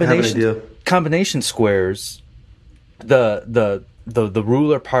combination squares, the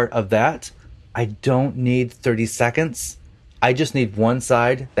ruler part of that, I don't need 30 seconds. I just need one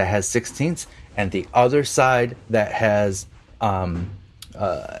side that has 16ths and the other side that has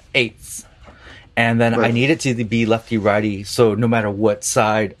 8ths. And then I need it to be lefty-righty, so no matter what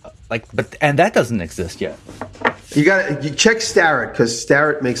side and that doesn't exist yet. You check Starrett, because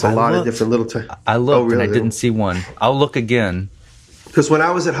Starrett makes a lot of different little. I looked and I didn't see one. I'll look again. Because when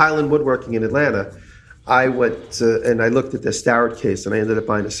I was at Highland Woodworking in Atlanta, I went and I looked at the Starrett case, and I ended up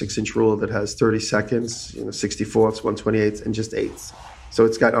buying a 6-inch ruler that has 30 seconds, 64ths, 128ths, and just 8ths. So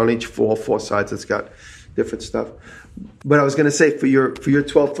it's got on each all four sides, it's got different stuff. But I was going to say, for your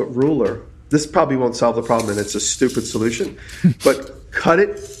 12-foot ruler, this probably won't solve the problem, and it's a stupid solution. But cut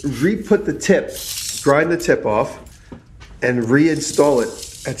it, re-put the tip, grind the tip off, and reinstall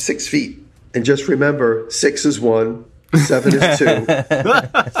it at 6 feet. And just remember, 6 is 1, 7 is 2,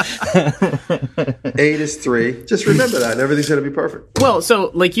 8 is 3. Just remember that, and everything's going to be perfect. Well,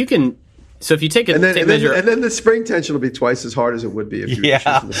 so you can. So if you take a tape measure, and then the spring tension will be twice as hard as it would be if you were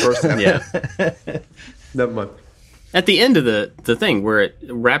just in the first half. Yeah. Never mind. At the end of the thing where it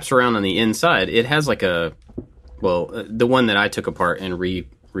wraps around on the inside, it has the one that I took apart and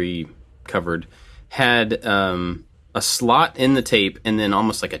recovered had a slot in the tape and then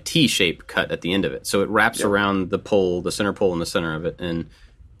almost like a T-shape cut at the end of it. So it wraps around the center pole in the center of it, and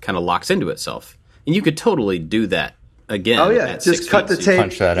kind of locks into itself. And you could totally do that again. Oh yeah, just cut the tape.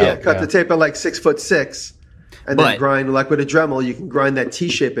 Punch that out. Cut the tape at like 6'6", and then grind like with a Dremel. You can grind that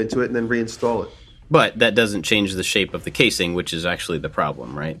T-shape into it and then reinstall it. But that doesn't change the shape of the casing, which is actually the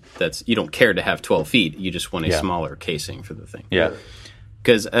problem, right? You don't care to have 12 feet. You just want a smaller casing for the thing. Yeah.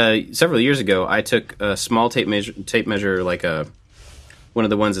 Because several years ago, I took a small tape measure, like one of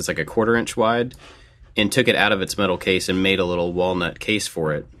the ones that's like a 1/4 inch wide, and took it out of its metal case and made a little walnut case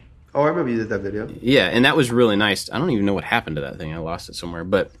for it. Oh, I remember you did that video. Yeah, and that was really nice. I don't even know what happened to that thing. I lost it somewhere.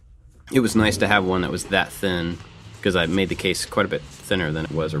 But it was nice to have one that was that thin, because I made the case quite a bit thinner than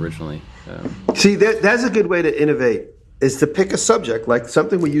it was originally. See, that's a good way to innovate, is to pick a subject, like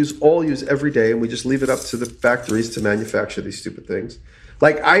something we all use every day, and we just leave it up to the factories to manufacture these stupid things.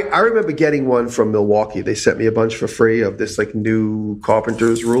 Like, I remember getting one from Milwaukee. They sent me a bunch for free of this, like, new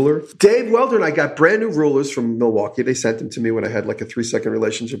carpenter's ruler. Dave Welder and I got brand new rulers from Milwaukee. They sent them to me when I had, like, a 3-second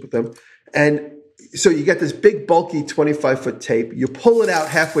relationship with them. And so you get this big, bulky 25-foot tape. You pull it out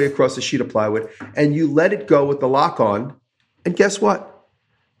halfway across a sheet of plywood, and you let it go with the lock on. And guess what?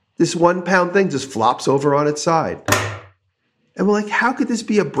 This 1-pound thing just flops over on its side. And we're like, how could this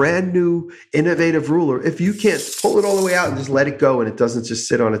be a brand new, innovative ruler if you can't pull it all the way out and just let it go and it doesn't just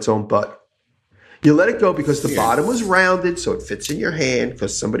sit on its own butt? You let it go because the bottom was rounded so it fits in your hand,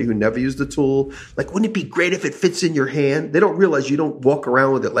 because somebody who never used the tool, like, wouldn't it be great if it fits in your hand? They don't realize you don't walk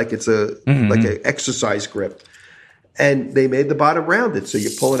around with it like it's like an exercise grip. And they made the bottom rounded. So you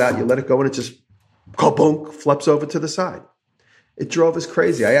pull it out, you let it go, and it just ka-bonk, flips over to the side. It drove us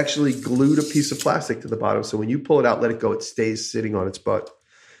crazy. I actually glued a piece of plastic to the bottom, so when you pull it out, let it go, it stays sitting on its butt.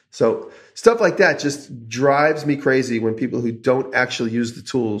 So stuff like that just drives me crazy when people who don't actually use the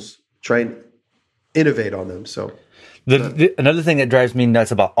tools try and innovate on them. So another thing that drives me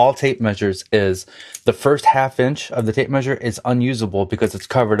nuts about all tape measures is the first 1/2 inch of the tape measure is unusable because it's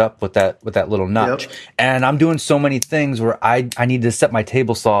covered up with that little notch. Yep. And I'm doing so many things where I need to set my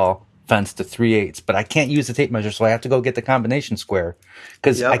table saw fence to 3/8, but I can't use the tape measure, so I have to go get the combination square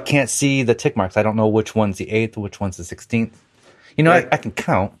because I can't see the tick marks. I don't know which one's the 1/8, which one's the 16th. Right. I can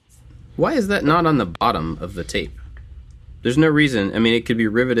count. Why is that not on the bottom of the tape? There's no reason. I mean, it could be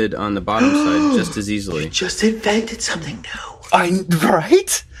riveted on the bottom side just as easily. You just invented something new.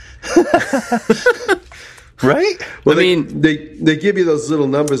 Right? Right? Well, they give you those little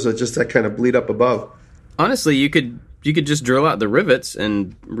numbers that just that kind of bleed up above. Honestly, you could just drill out the rivets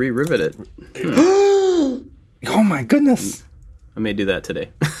and re-rivet it. Oh my goodness. I may do that today.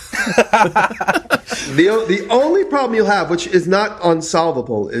 The only problem you'll have, which is not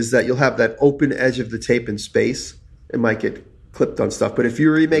unsolvable, is that you'll have that open edge of the tape in space. It might get clipped on stuff. But if you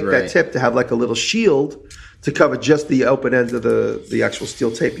remake that tip to have like a little shield to cover just the open end of the actual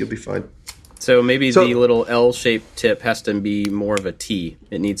steel tape, you'll be fine. So maybe the little L-shaped tip has to be more of a T.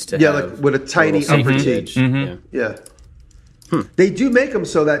 It needs to have like with a tiny upper T. Mm-hmm. Yeah. They do make them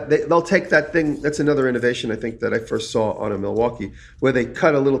so that they'll take that thing. That's another innovation I think that I first saw on a Milwaukee, where they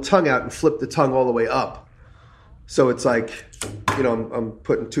cut a little tongue out and flip the tongue all the way up. So it's like, I'm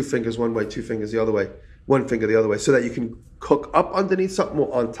putting 2 fingers one way, 2 fingers the other way, 1 finger the other way, so that you can cook up underneath something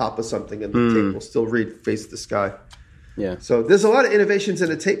or on top of something, and the tape will still face the sky. Yeah. So there's a lot of innovations in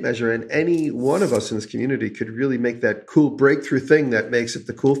a tape measure, and any one of us in this community could really make that cool breakthrough thing that makes it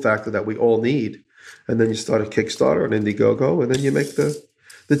the cool factor that we all need. And then you start a Kickstarter, an Indiegogo, and then you make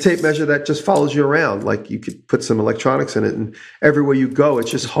the tape measure that just follows you around. Like, you could put some electronics in it, and everywhere you go, it's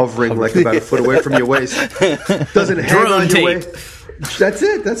just hovering like about a foot away from your waist. Doesn't hang on your waist. That's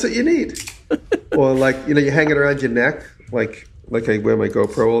it. That's what you need. Or like, you hang it around your neck, like like I wear my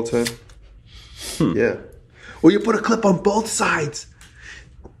GoPro all the time. Yeah. Well, you put a clip on both sides.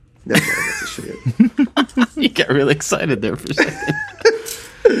 No, that's a shit. You got really excited there for a second.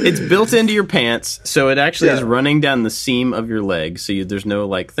 It's built into your pants, so it actually is running down the seam of your leg. So there's no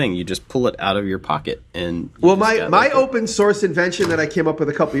like thing. You just pull it out of your pocket. And my open source invention that I came up with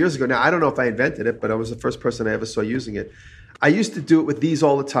a couple years ago. Now I don't know if I invented it, but I was the first person I ever saw using it. I used to do it with these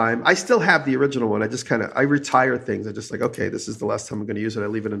all the time. I still have the original one. I just I retire things. I just like, okay, this is the last time I'm going to use it. I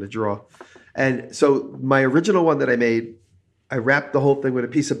leave it in a drawer. And so my original one that I made, I wrapped the whole thing with a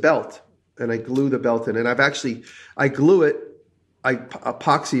piece of belt, and I glue the belt in. And I glue it, I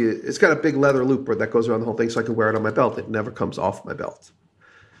epoxy it. It's got a big leather loop that goes around the whole thing, so I can wear it on my belt. It never comes off my belt.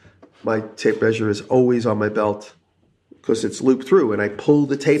 My tape measure is always on my belt because it's looped through, and I pull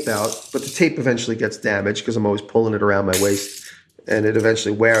the tape out, but the tape eventually gets damaged because I'm always pulling it around my waist, and it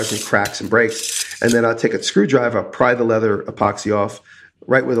eventually wears and cracks and breaks. And then I'll take a screwdriver, I'll pry the leather epoxy off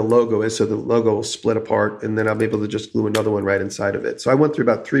right where the logo is, so the logo will split apart, and then I'm able to just glue another one right inside of it. So I went through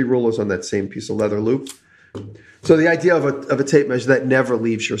about 3 rulers on that same piece of leather loop. So the idea of a tape measure that never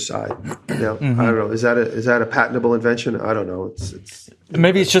leaves your side. Now, I don't know. Is that a patentable invention? I don't know.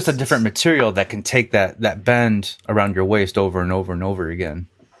 Maybe it's just a different material that can take that bend around your waist over and over and over again.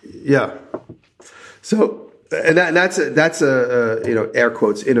 Yeah. So and that's a air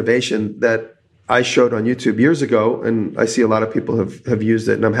quotes innovation that I showed on YouTube years ago, and I see a lot of people have used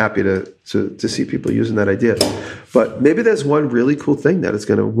it, and I'm happy to see people using that idea. But maybe there's one really cool thing that is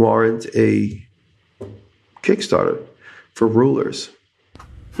going to warrant a Kickstarter for rulers.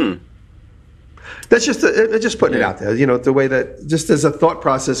 That's just putting it out there. The way that just as a thought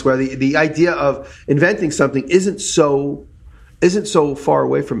process where the idea of inventing something isn't so far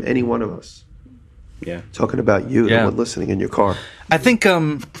away from any one of us. Yeah, talking about you, the one listening in your car. I think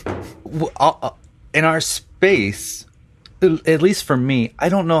in our space, at least for me, I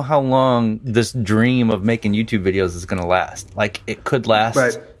don't know how long this dream of making YouTube videos is going to last. Like, it could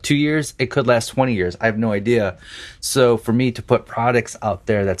last 2 years, it could last 20 years. I have no idea. So for me to put products out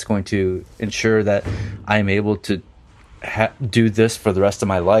there that's going to ensure that I'm able to do this for the rest of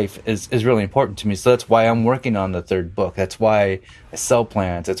my life is really important to me. So that's why I'm working on the 3rd book. That's why I sell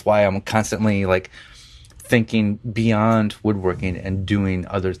plants. That's why I'm constantly thinking beyond woodworking and doing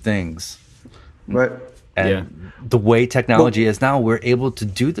other things. Right. And the way technology is now, we're able to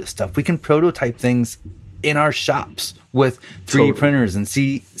do this stuff. We can prototype things in our shops with 3D printers and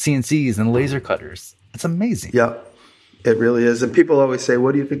CNCs and laser cutters. It's amazing. Yeah, it really is. And people always say,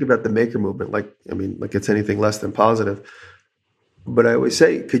 what do you think about the maker movement? Like it's anything less than positive. But I always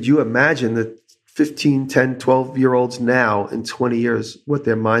say, could you imagine that 15, 10, 12-year-olds now in 20 years, what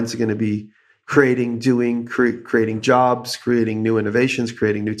their minds are going to be creating, doing, creating jobs, creating new innovations,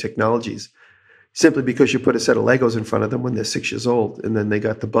 creating new technologies? Simply because you put a set of Legos in front of them when they're 6 years old, and then they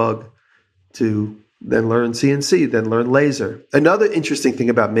got the bug to then learn CNC, then learn laser. Another interesting thing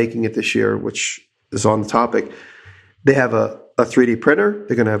about making it this year, which is on the topic, they have a 3D printer,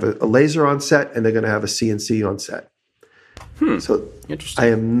 they're going to have a laser on set, and they're going to have a CNC on set. So I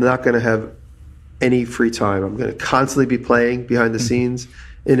am not going to have any free time. I'm going to constantly be playing behind the scenes,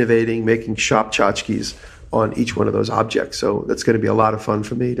 innovating, making shop tchotchkes on each one of those objects. So that's going to be a lot of fun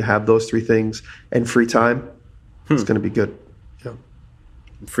for me to have those 3 things and free time. It's going to be good. Yeah.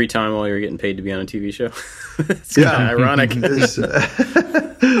 Free time while you're getting paid to be on a TV show. It's kind of ironic.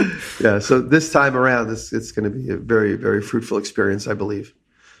 Yeah. So this time around, it's going to be a very, very fruitful experience, I believe.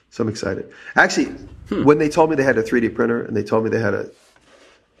 So I'm excited. Actually, when they told me they had a 3D printer and they told me they had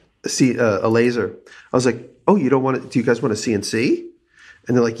a laser, I was like, "Oh, you don't want it? Do you guys want a CNC?"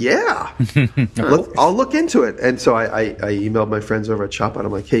 And they're like, "Yeah, I'll look into it." And so I emailed my friends over at ShopBot.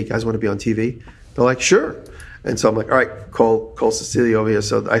 I'm like, "Hey, you guys want to be on TV?" They're like, "Sure." And so I'm like, "All right, call Cecilia over here."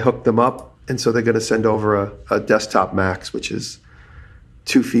 So I hooked them up, and so they're going to send over a desktop Max, which is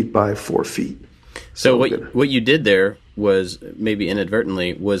 2 feet by 4 feet. So what you did there was, maybe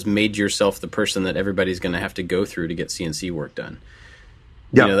inadvertently, was made yourself the person that everybody's going to have to go through to get CNC work done.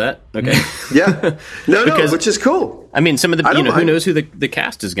 You know that? Okay. Yeah. No, which is cool. I mean, some of the, who knows who the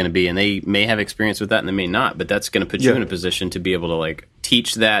cast is going to be, and they may have experience with that and they may not, but that's going to put you in a position to be able to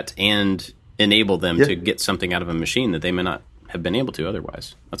teach that and enable them to get something out of a machine that they may not have been able to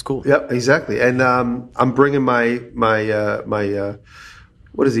otherwise. That's cool. Yep, exactly. And I'm bringing my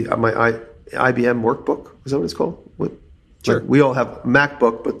what is my IBM workbook? Is that what it's called? Sure. We all have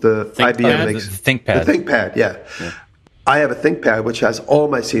MacBook, but the IBM makes ThinkPad. The ThinkPad, yeah. I have a ThinkPad which has all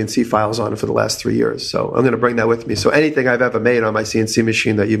my CNC files on it for the last 3 years. So I'm going to bring that with me. So anything I've ever made on my CNC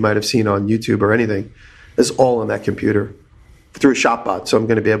machine that you might have seen on YouTube or anything is all on that computer through ShopBot. So I'm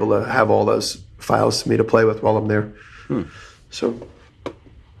going to be able to have all those files for me to play with while I'm there. So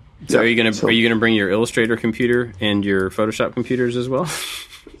are you gonna bring your Illustrator computer and your Photoshop computers as well?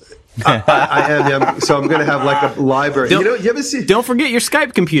 I am. Yeah. So I'm going to have like a library. You ever see? Don't forget your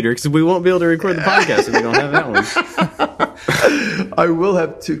Skype computer because we won't be able to record the podcast if we don't have that one. I will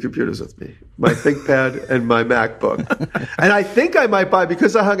have 2 computers with me: my ThinkPad and my MacBook. And I think I might buy,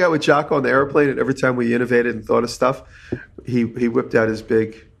 because I hung out with Jocko on the airplane, and every time we innovated and thought of stuff, he whipped out his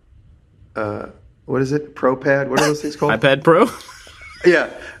big, what is it? ProPad? What are those things called? iPad Pro. Yeah,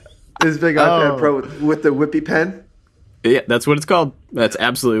 his big iPad Pro with the whippy pen. Yeah, that's what it's called. That's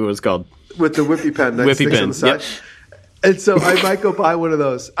absolutely what it's called. With the whippy pen. Whippy pen, on the side. Yep. And so I might go buy one of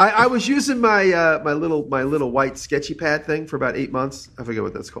those. I was using my little white sketchy pad thing for about 8 months. I forget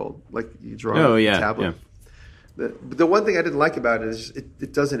what that's called. Like you draw on a tablet. Yeah. The one thing I didn't like about it is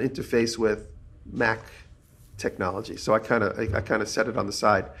it doesn't interface with Mac technology. So I kind of set it on the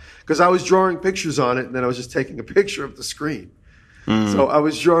side because I was drawing pictures on it, and then I was just taking a picture of the screen. So I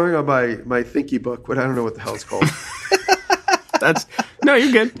was drawing on my Thinky book, but I don't know what the hell it's called. No,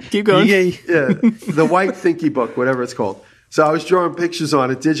 you're good. Keep going. Yeah, the white Thinky book, whatever it's called. So I was drawing pictures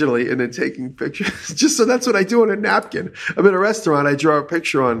on it digitally and then taking pictures. Just so that's what I do on a napkin. I'm in a restaurant. I draw a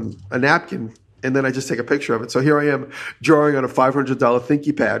picture on a napkin, and then I just take a picture of it. So here I am drawing on a $500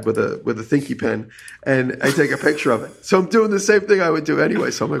 Thinky pad with a Thinky pen, and I take a picture of it. So I'm doing the same thing I would do anyway.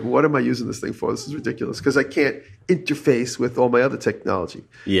 So I'm like, what am I using this thing for? This is ridiculous because I can't interface with all my other technology.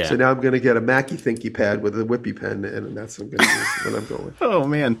 Yeah. So now I'm going to get a Mackie Thinky pad with a whippy pen, and that's what I'm going to use when I'm going. Oh,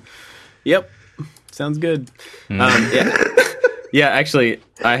 man. Yep. Sounds good. Yeah, actually,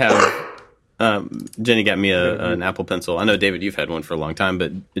 I have... Jenny got me an Apple Pencil. I know, David, you've had one for a long time,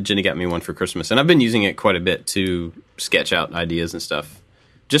 but Jenny got me one for Christmas, and I've been using it quite a bit to sketch out ideas and stuff.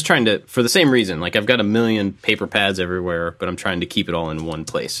 Just trying to, for the same reason, like I've got a million paper pads everywhere, but I'm trying to keep it all in one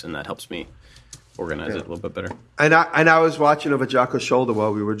place, and that helps me organize it a little bit better. And I was watching over Jocko's shoulder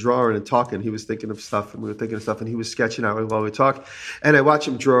while we were drawing and talking. He was thinking of stuff, and we were thinking of stuff, and he was sketching out while we talked. And I watch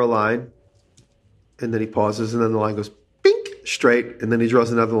him draw a line, and then he pauses, and then the line goes, bink, straight, and then he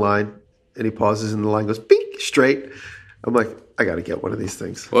draws another line. And he pauses, and the line goes bink straight. I'm like, I got to get one of these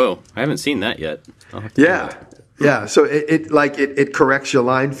things. Whoa, I haven't seen that yet. Yeah. So it corrects your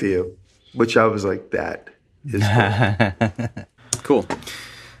line for you, which I was like, that is cool.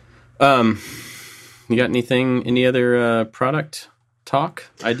 You got any other product talk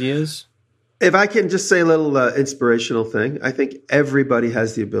ideas? If I can just say a little inspirational thing, I think everybody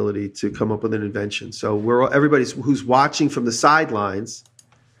has the ability to come up with an invention. So everybody who's watching from the sidelines.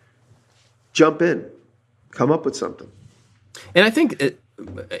 Jump in, come up with something. And I think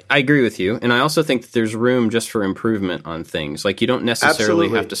I agree with you. And I also think that there's room just for improvement on things. Like you don't necessarily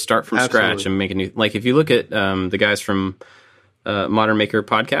have to start from scratch and make a new. Like if you look at the guys from Modern Maker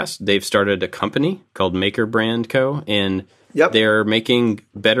Podcast, they've started a company called Maker Brand Co. And they're making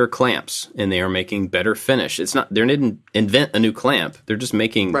better clamps and they are making better finish. It's not they didn't invent a new clamp. They're just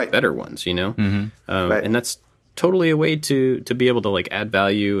making better ones. You know, and that's totally a way to be able to like add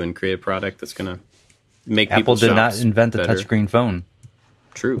value and create a product that's going to make Apple did not invent the better. Touchscreen phone.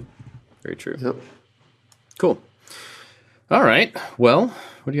 True. Very true. Yep. Cool. All right. Well,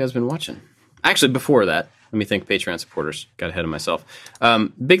 what have you guys been watching? Actually, before that, let me thank Patreon supporters. Got ahead of myself.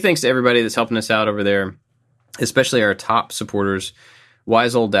 Big thanks to everybody that's helping us out over there, especially our top supporters.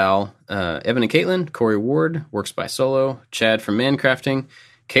 Wise Old Dal, Evan and Caitlin, Corey Ward, Works by Solo, Chad from Mancrafting,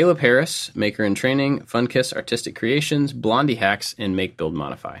 Caleb Harris, Maker in Training, Funkiss Artistic Creations, Blondie Hacks, and Make Build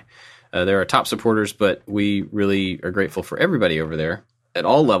Modify. They're our top supporters, but we really are grateful for everybody over there at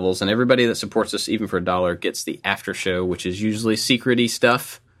all levels, and everybody that supports us, even for $1, gets the after show, which is usually secret-y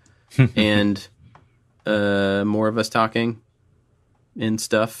stuff and more of us talking and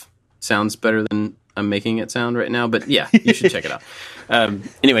stuff. Sounds better than I'm making it sound right now, but yeah, you should check it out.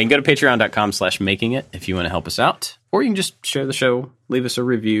 Anyway, you can go to patreon.com/makingit if you want to help us out, or you can just share the show, leave us a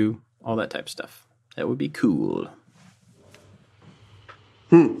review, all that type of stuff. That would be cool.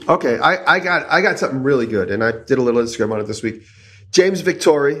 Okay, I got something really good, and I did a little Instagram on it this week. James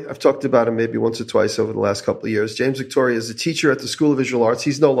Victori, I've talked about him maybe once or twice over the last couple of years. James Victori is a teacher at the School of Visual Arts.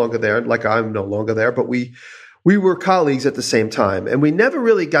 He's no longer there, like I'm no longer there, but we were colleagues at the same time, and we never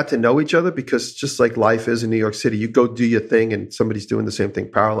really got to know each other because just like life is in New York City, you go do your thing and somebody's doing the same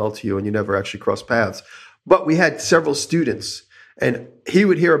thing parallel to you and you never actually cross paths. But we had several students, and he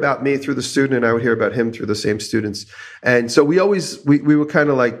would hear about me through the student and I would hear about him through the same students. And so we were kind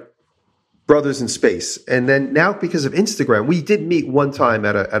of like brothers in space. And then now because of Instagram, we did meet one time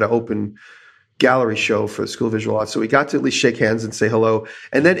at an open gallery show for School of Visual Arts. So we got to at least shake hands and say hello.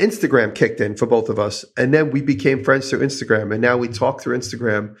 And then Instagram kicked in for both of us. And then we became friends through Instagram. And now we talk through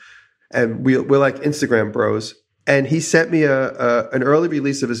Instagram, and we're like Instagram bros. And he sent me an early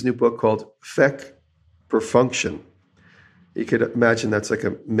release of his new book called Feck Perfunction. You could imagine that's like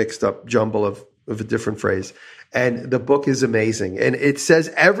a mixed up jumble of a different phrase. And the book is amazing. And it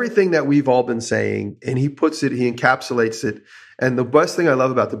says everything that we've all been saying. And he encapsulates it. And the best thing I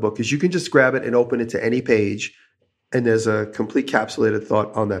love about the book is you can just grab it and open it to any page. And there's a complete capsulated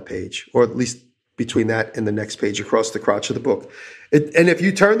thought on that page, or at least between that and the next page across the crotch of the book. And if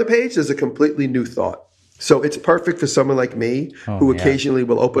you turn the page, there's a completely new thought. So it's perfect for someone like me who occasionally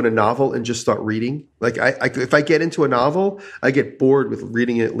will open a novel and just start reading. Like if I get into a novel, I get bored with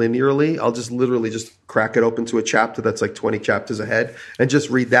reading it linearly. I'll just literally just crack it open to a chapter that's like 20 chapters ahead and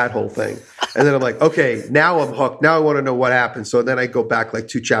just read that whole thing. And then I'm like, okay, now I'm hooked. Now I want to know what happened. So then I go back like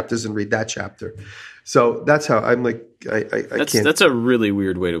 2 chapters and read that chapter. So that's how I'm like, I can't. That's a really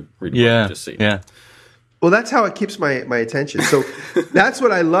weird way to read a book. Just so you know. Well, that's how it keeps my attention. So that's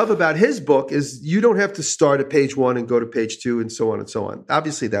what I love about his book is you don't have to start at page 1 and go to page 2 and so on and so on.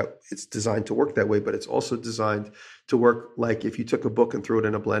 Obviously, that it's designed to work that way, but it's also designed to work like if you took a book and threw it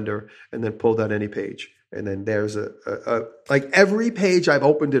in a blender and then pulled out any page. And then there's a like every page I've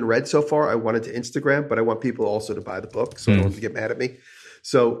opened and read so far, I wanted to Instagram, but I want people also to buy the book so no one can get mad at me.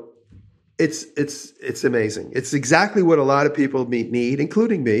 So it's amazing. It's exactly what a lot of people need,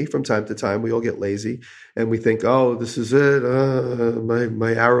 including me from time to time. We all get lazy and we think, oh, this is it.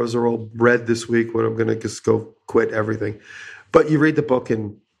 My arrows are all red this week when I'm going to just go quit everything. But you read the book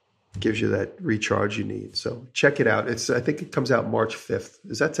and it gives you that recharge you need. So check it out. I think it comes out March 5th.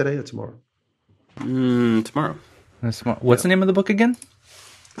 Is that today or tomorrow? Tomorrow. What's the name of the book again?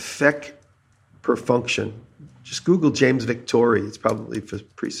 Feck Perfunction. Just Google James Victori. It's probably for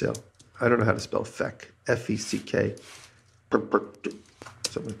pre-sale. I don't know how to spell Feck. F-E-C-K.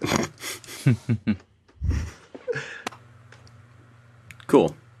 Something like that.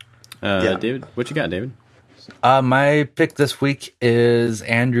 Cool. David, what you got, David? My pick this week is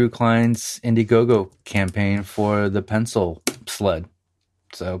Andrew Klein's Indiegogo campaign for the pencil sled.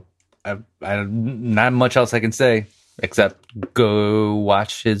 So I not much else I can say except go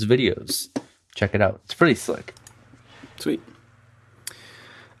watch his videos. Check it out. It's pretty slick. Sweet.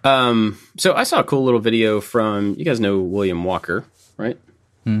 So I saw a cool little video from, you guys know William Walker, right?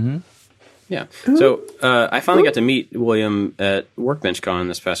 Mm-hmm. Yeah. So I finally got to meet William at WorkbenchCon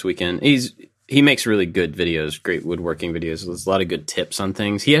this past weekend. He makes really good videos, great woodworking videos. There's a lot of good tips on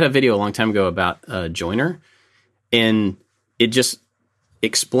things. He had a video a long time ago about joiner, and it just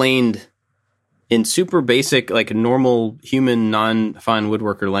explained in super basic, like normal human, non-fine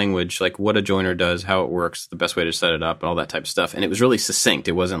woodworker language, like what a joiner does, how it works, the best way to set it up, and all that type of stuff. And it was really succinct.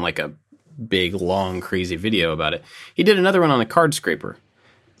 It wasn't like a big, long, crazy video about it. He did another one on a card scraper,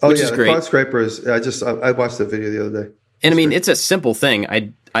 which is great. The card scraper is. I watched that video the other day. And I mean, it's a simple thing.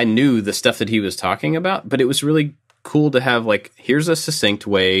 I knew the stuff that he was talking about, but it was really cool to have like, here's a succinct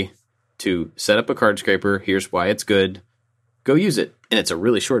way to set up a card scraper. Here's why it's good. Go use it. And it's a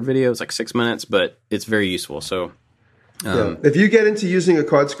really short video. It's like 6 minutes, but it's very useful. So, if you get into using a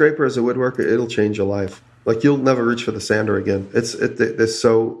card scraper as a woodworker, it'll change your life. Like you'll never reach for the sander again.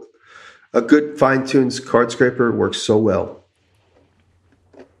 A good fine-tuned card scraper works so well.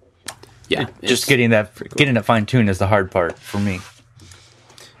 Yeah, just getting it fine-tuned is the hard part for me.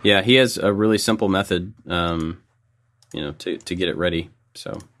 Yeah, he has a really simple method, to get it ready.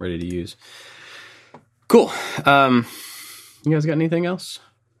 So ready to use. Cool. You guys got anything else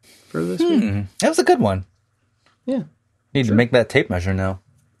for this week? That was a good one. Yeah. Need to make that tape measure now.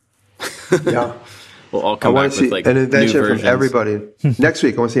 Yeah. We'll all come back with like an invention new from everybody. Next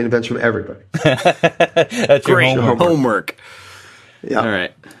week, I want to see an invention from everybody. That's great your homework. Yeah. All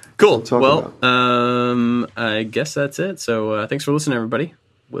right. Cool. Well, I guess that's it. So thanks for listening, everybody.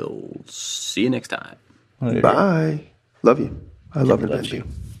 We'll see you next time. Bye. Love you. I love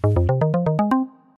invention.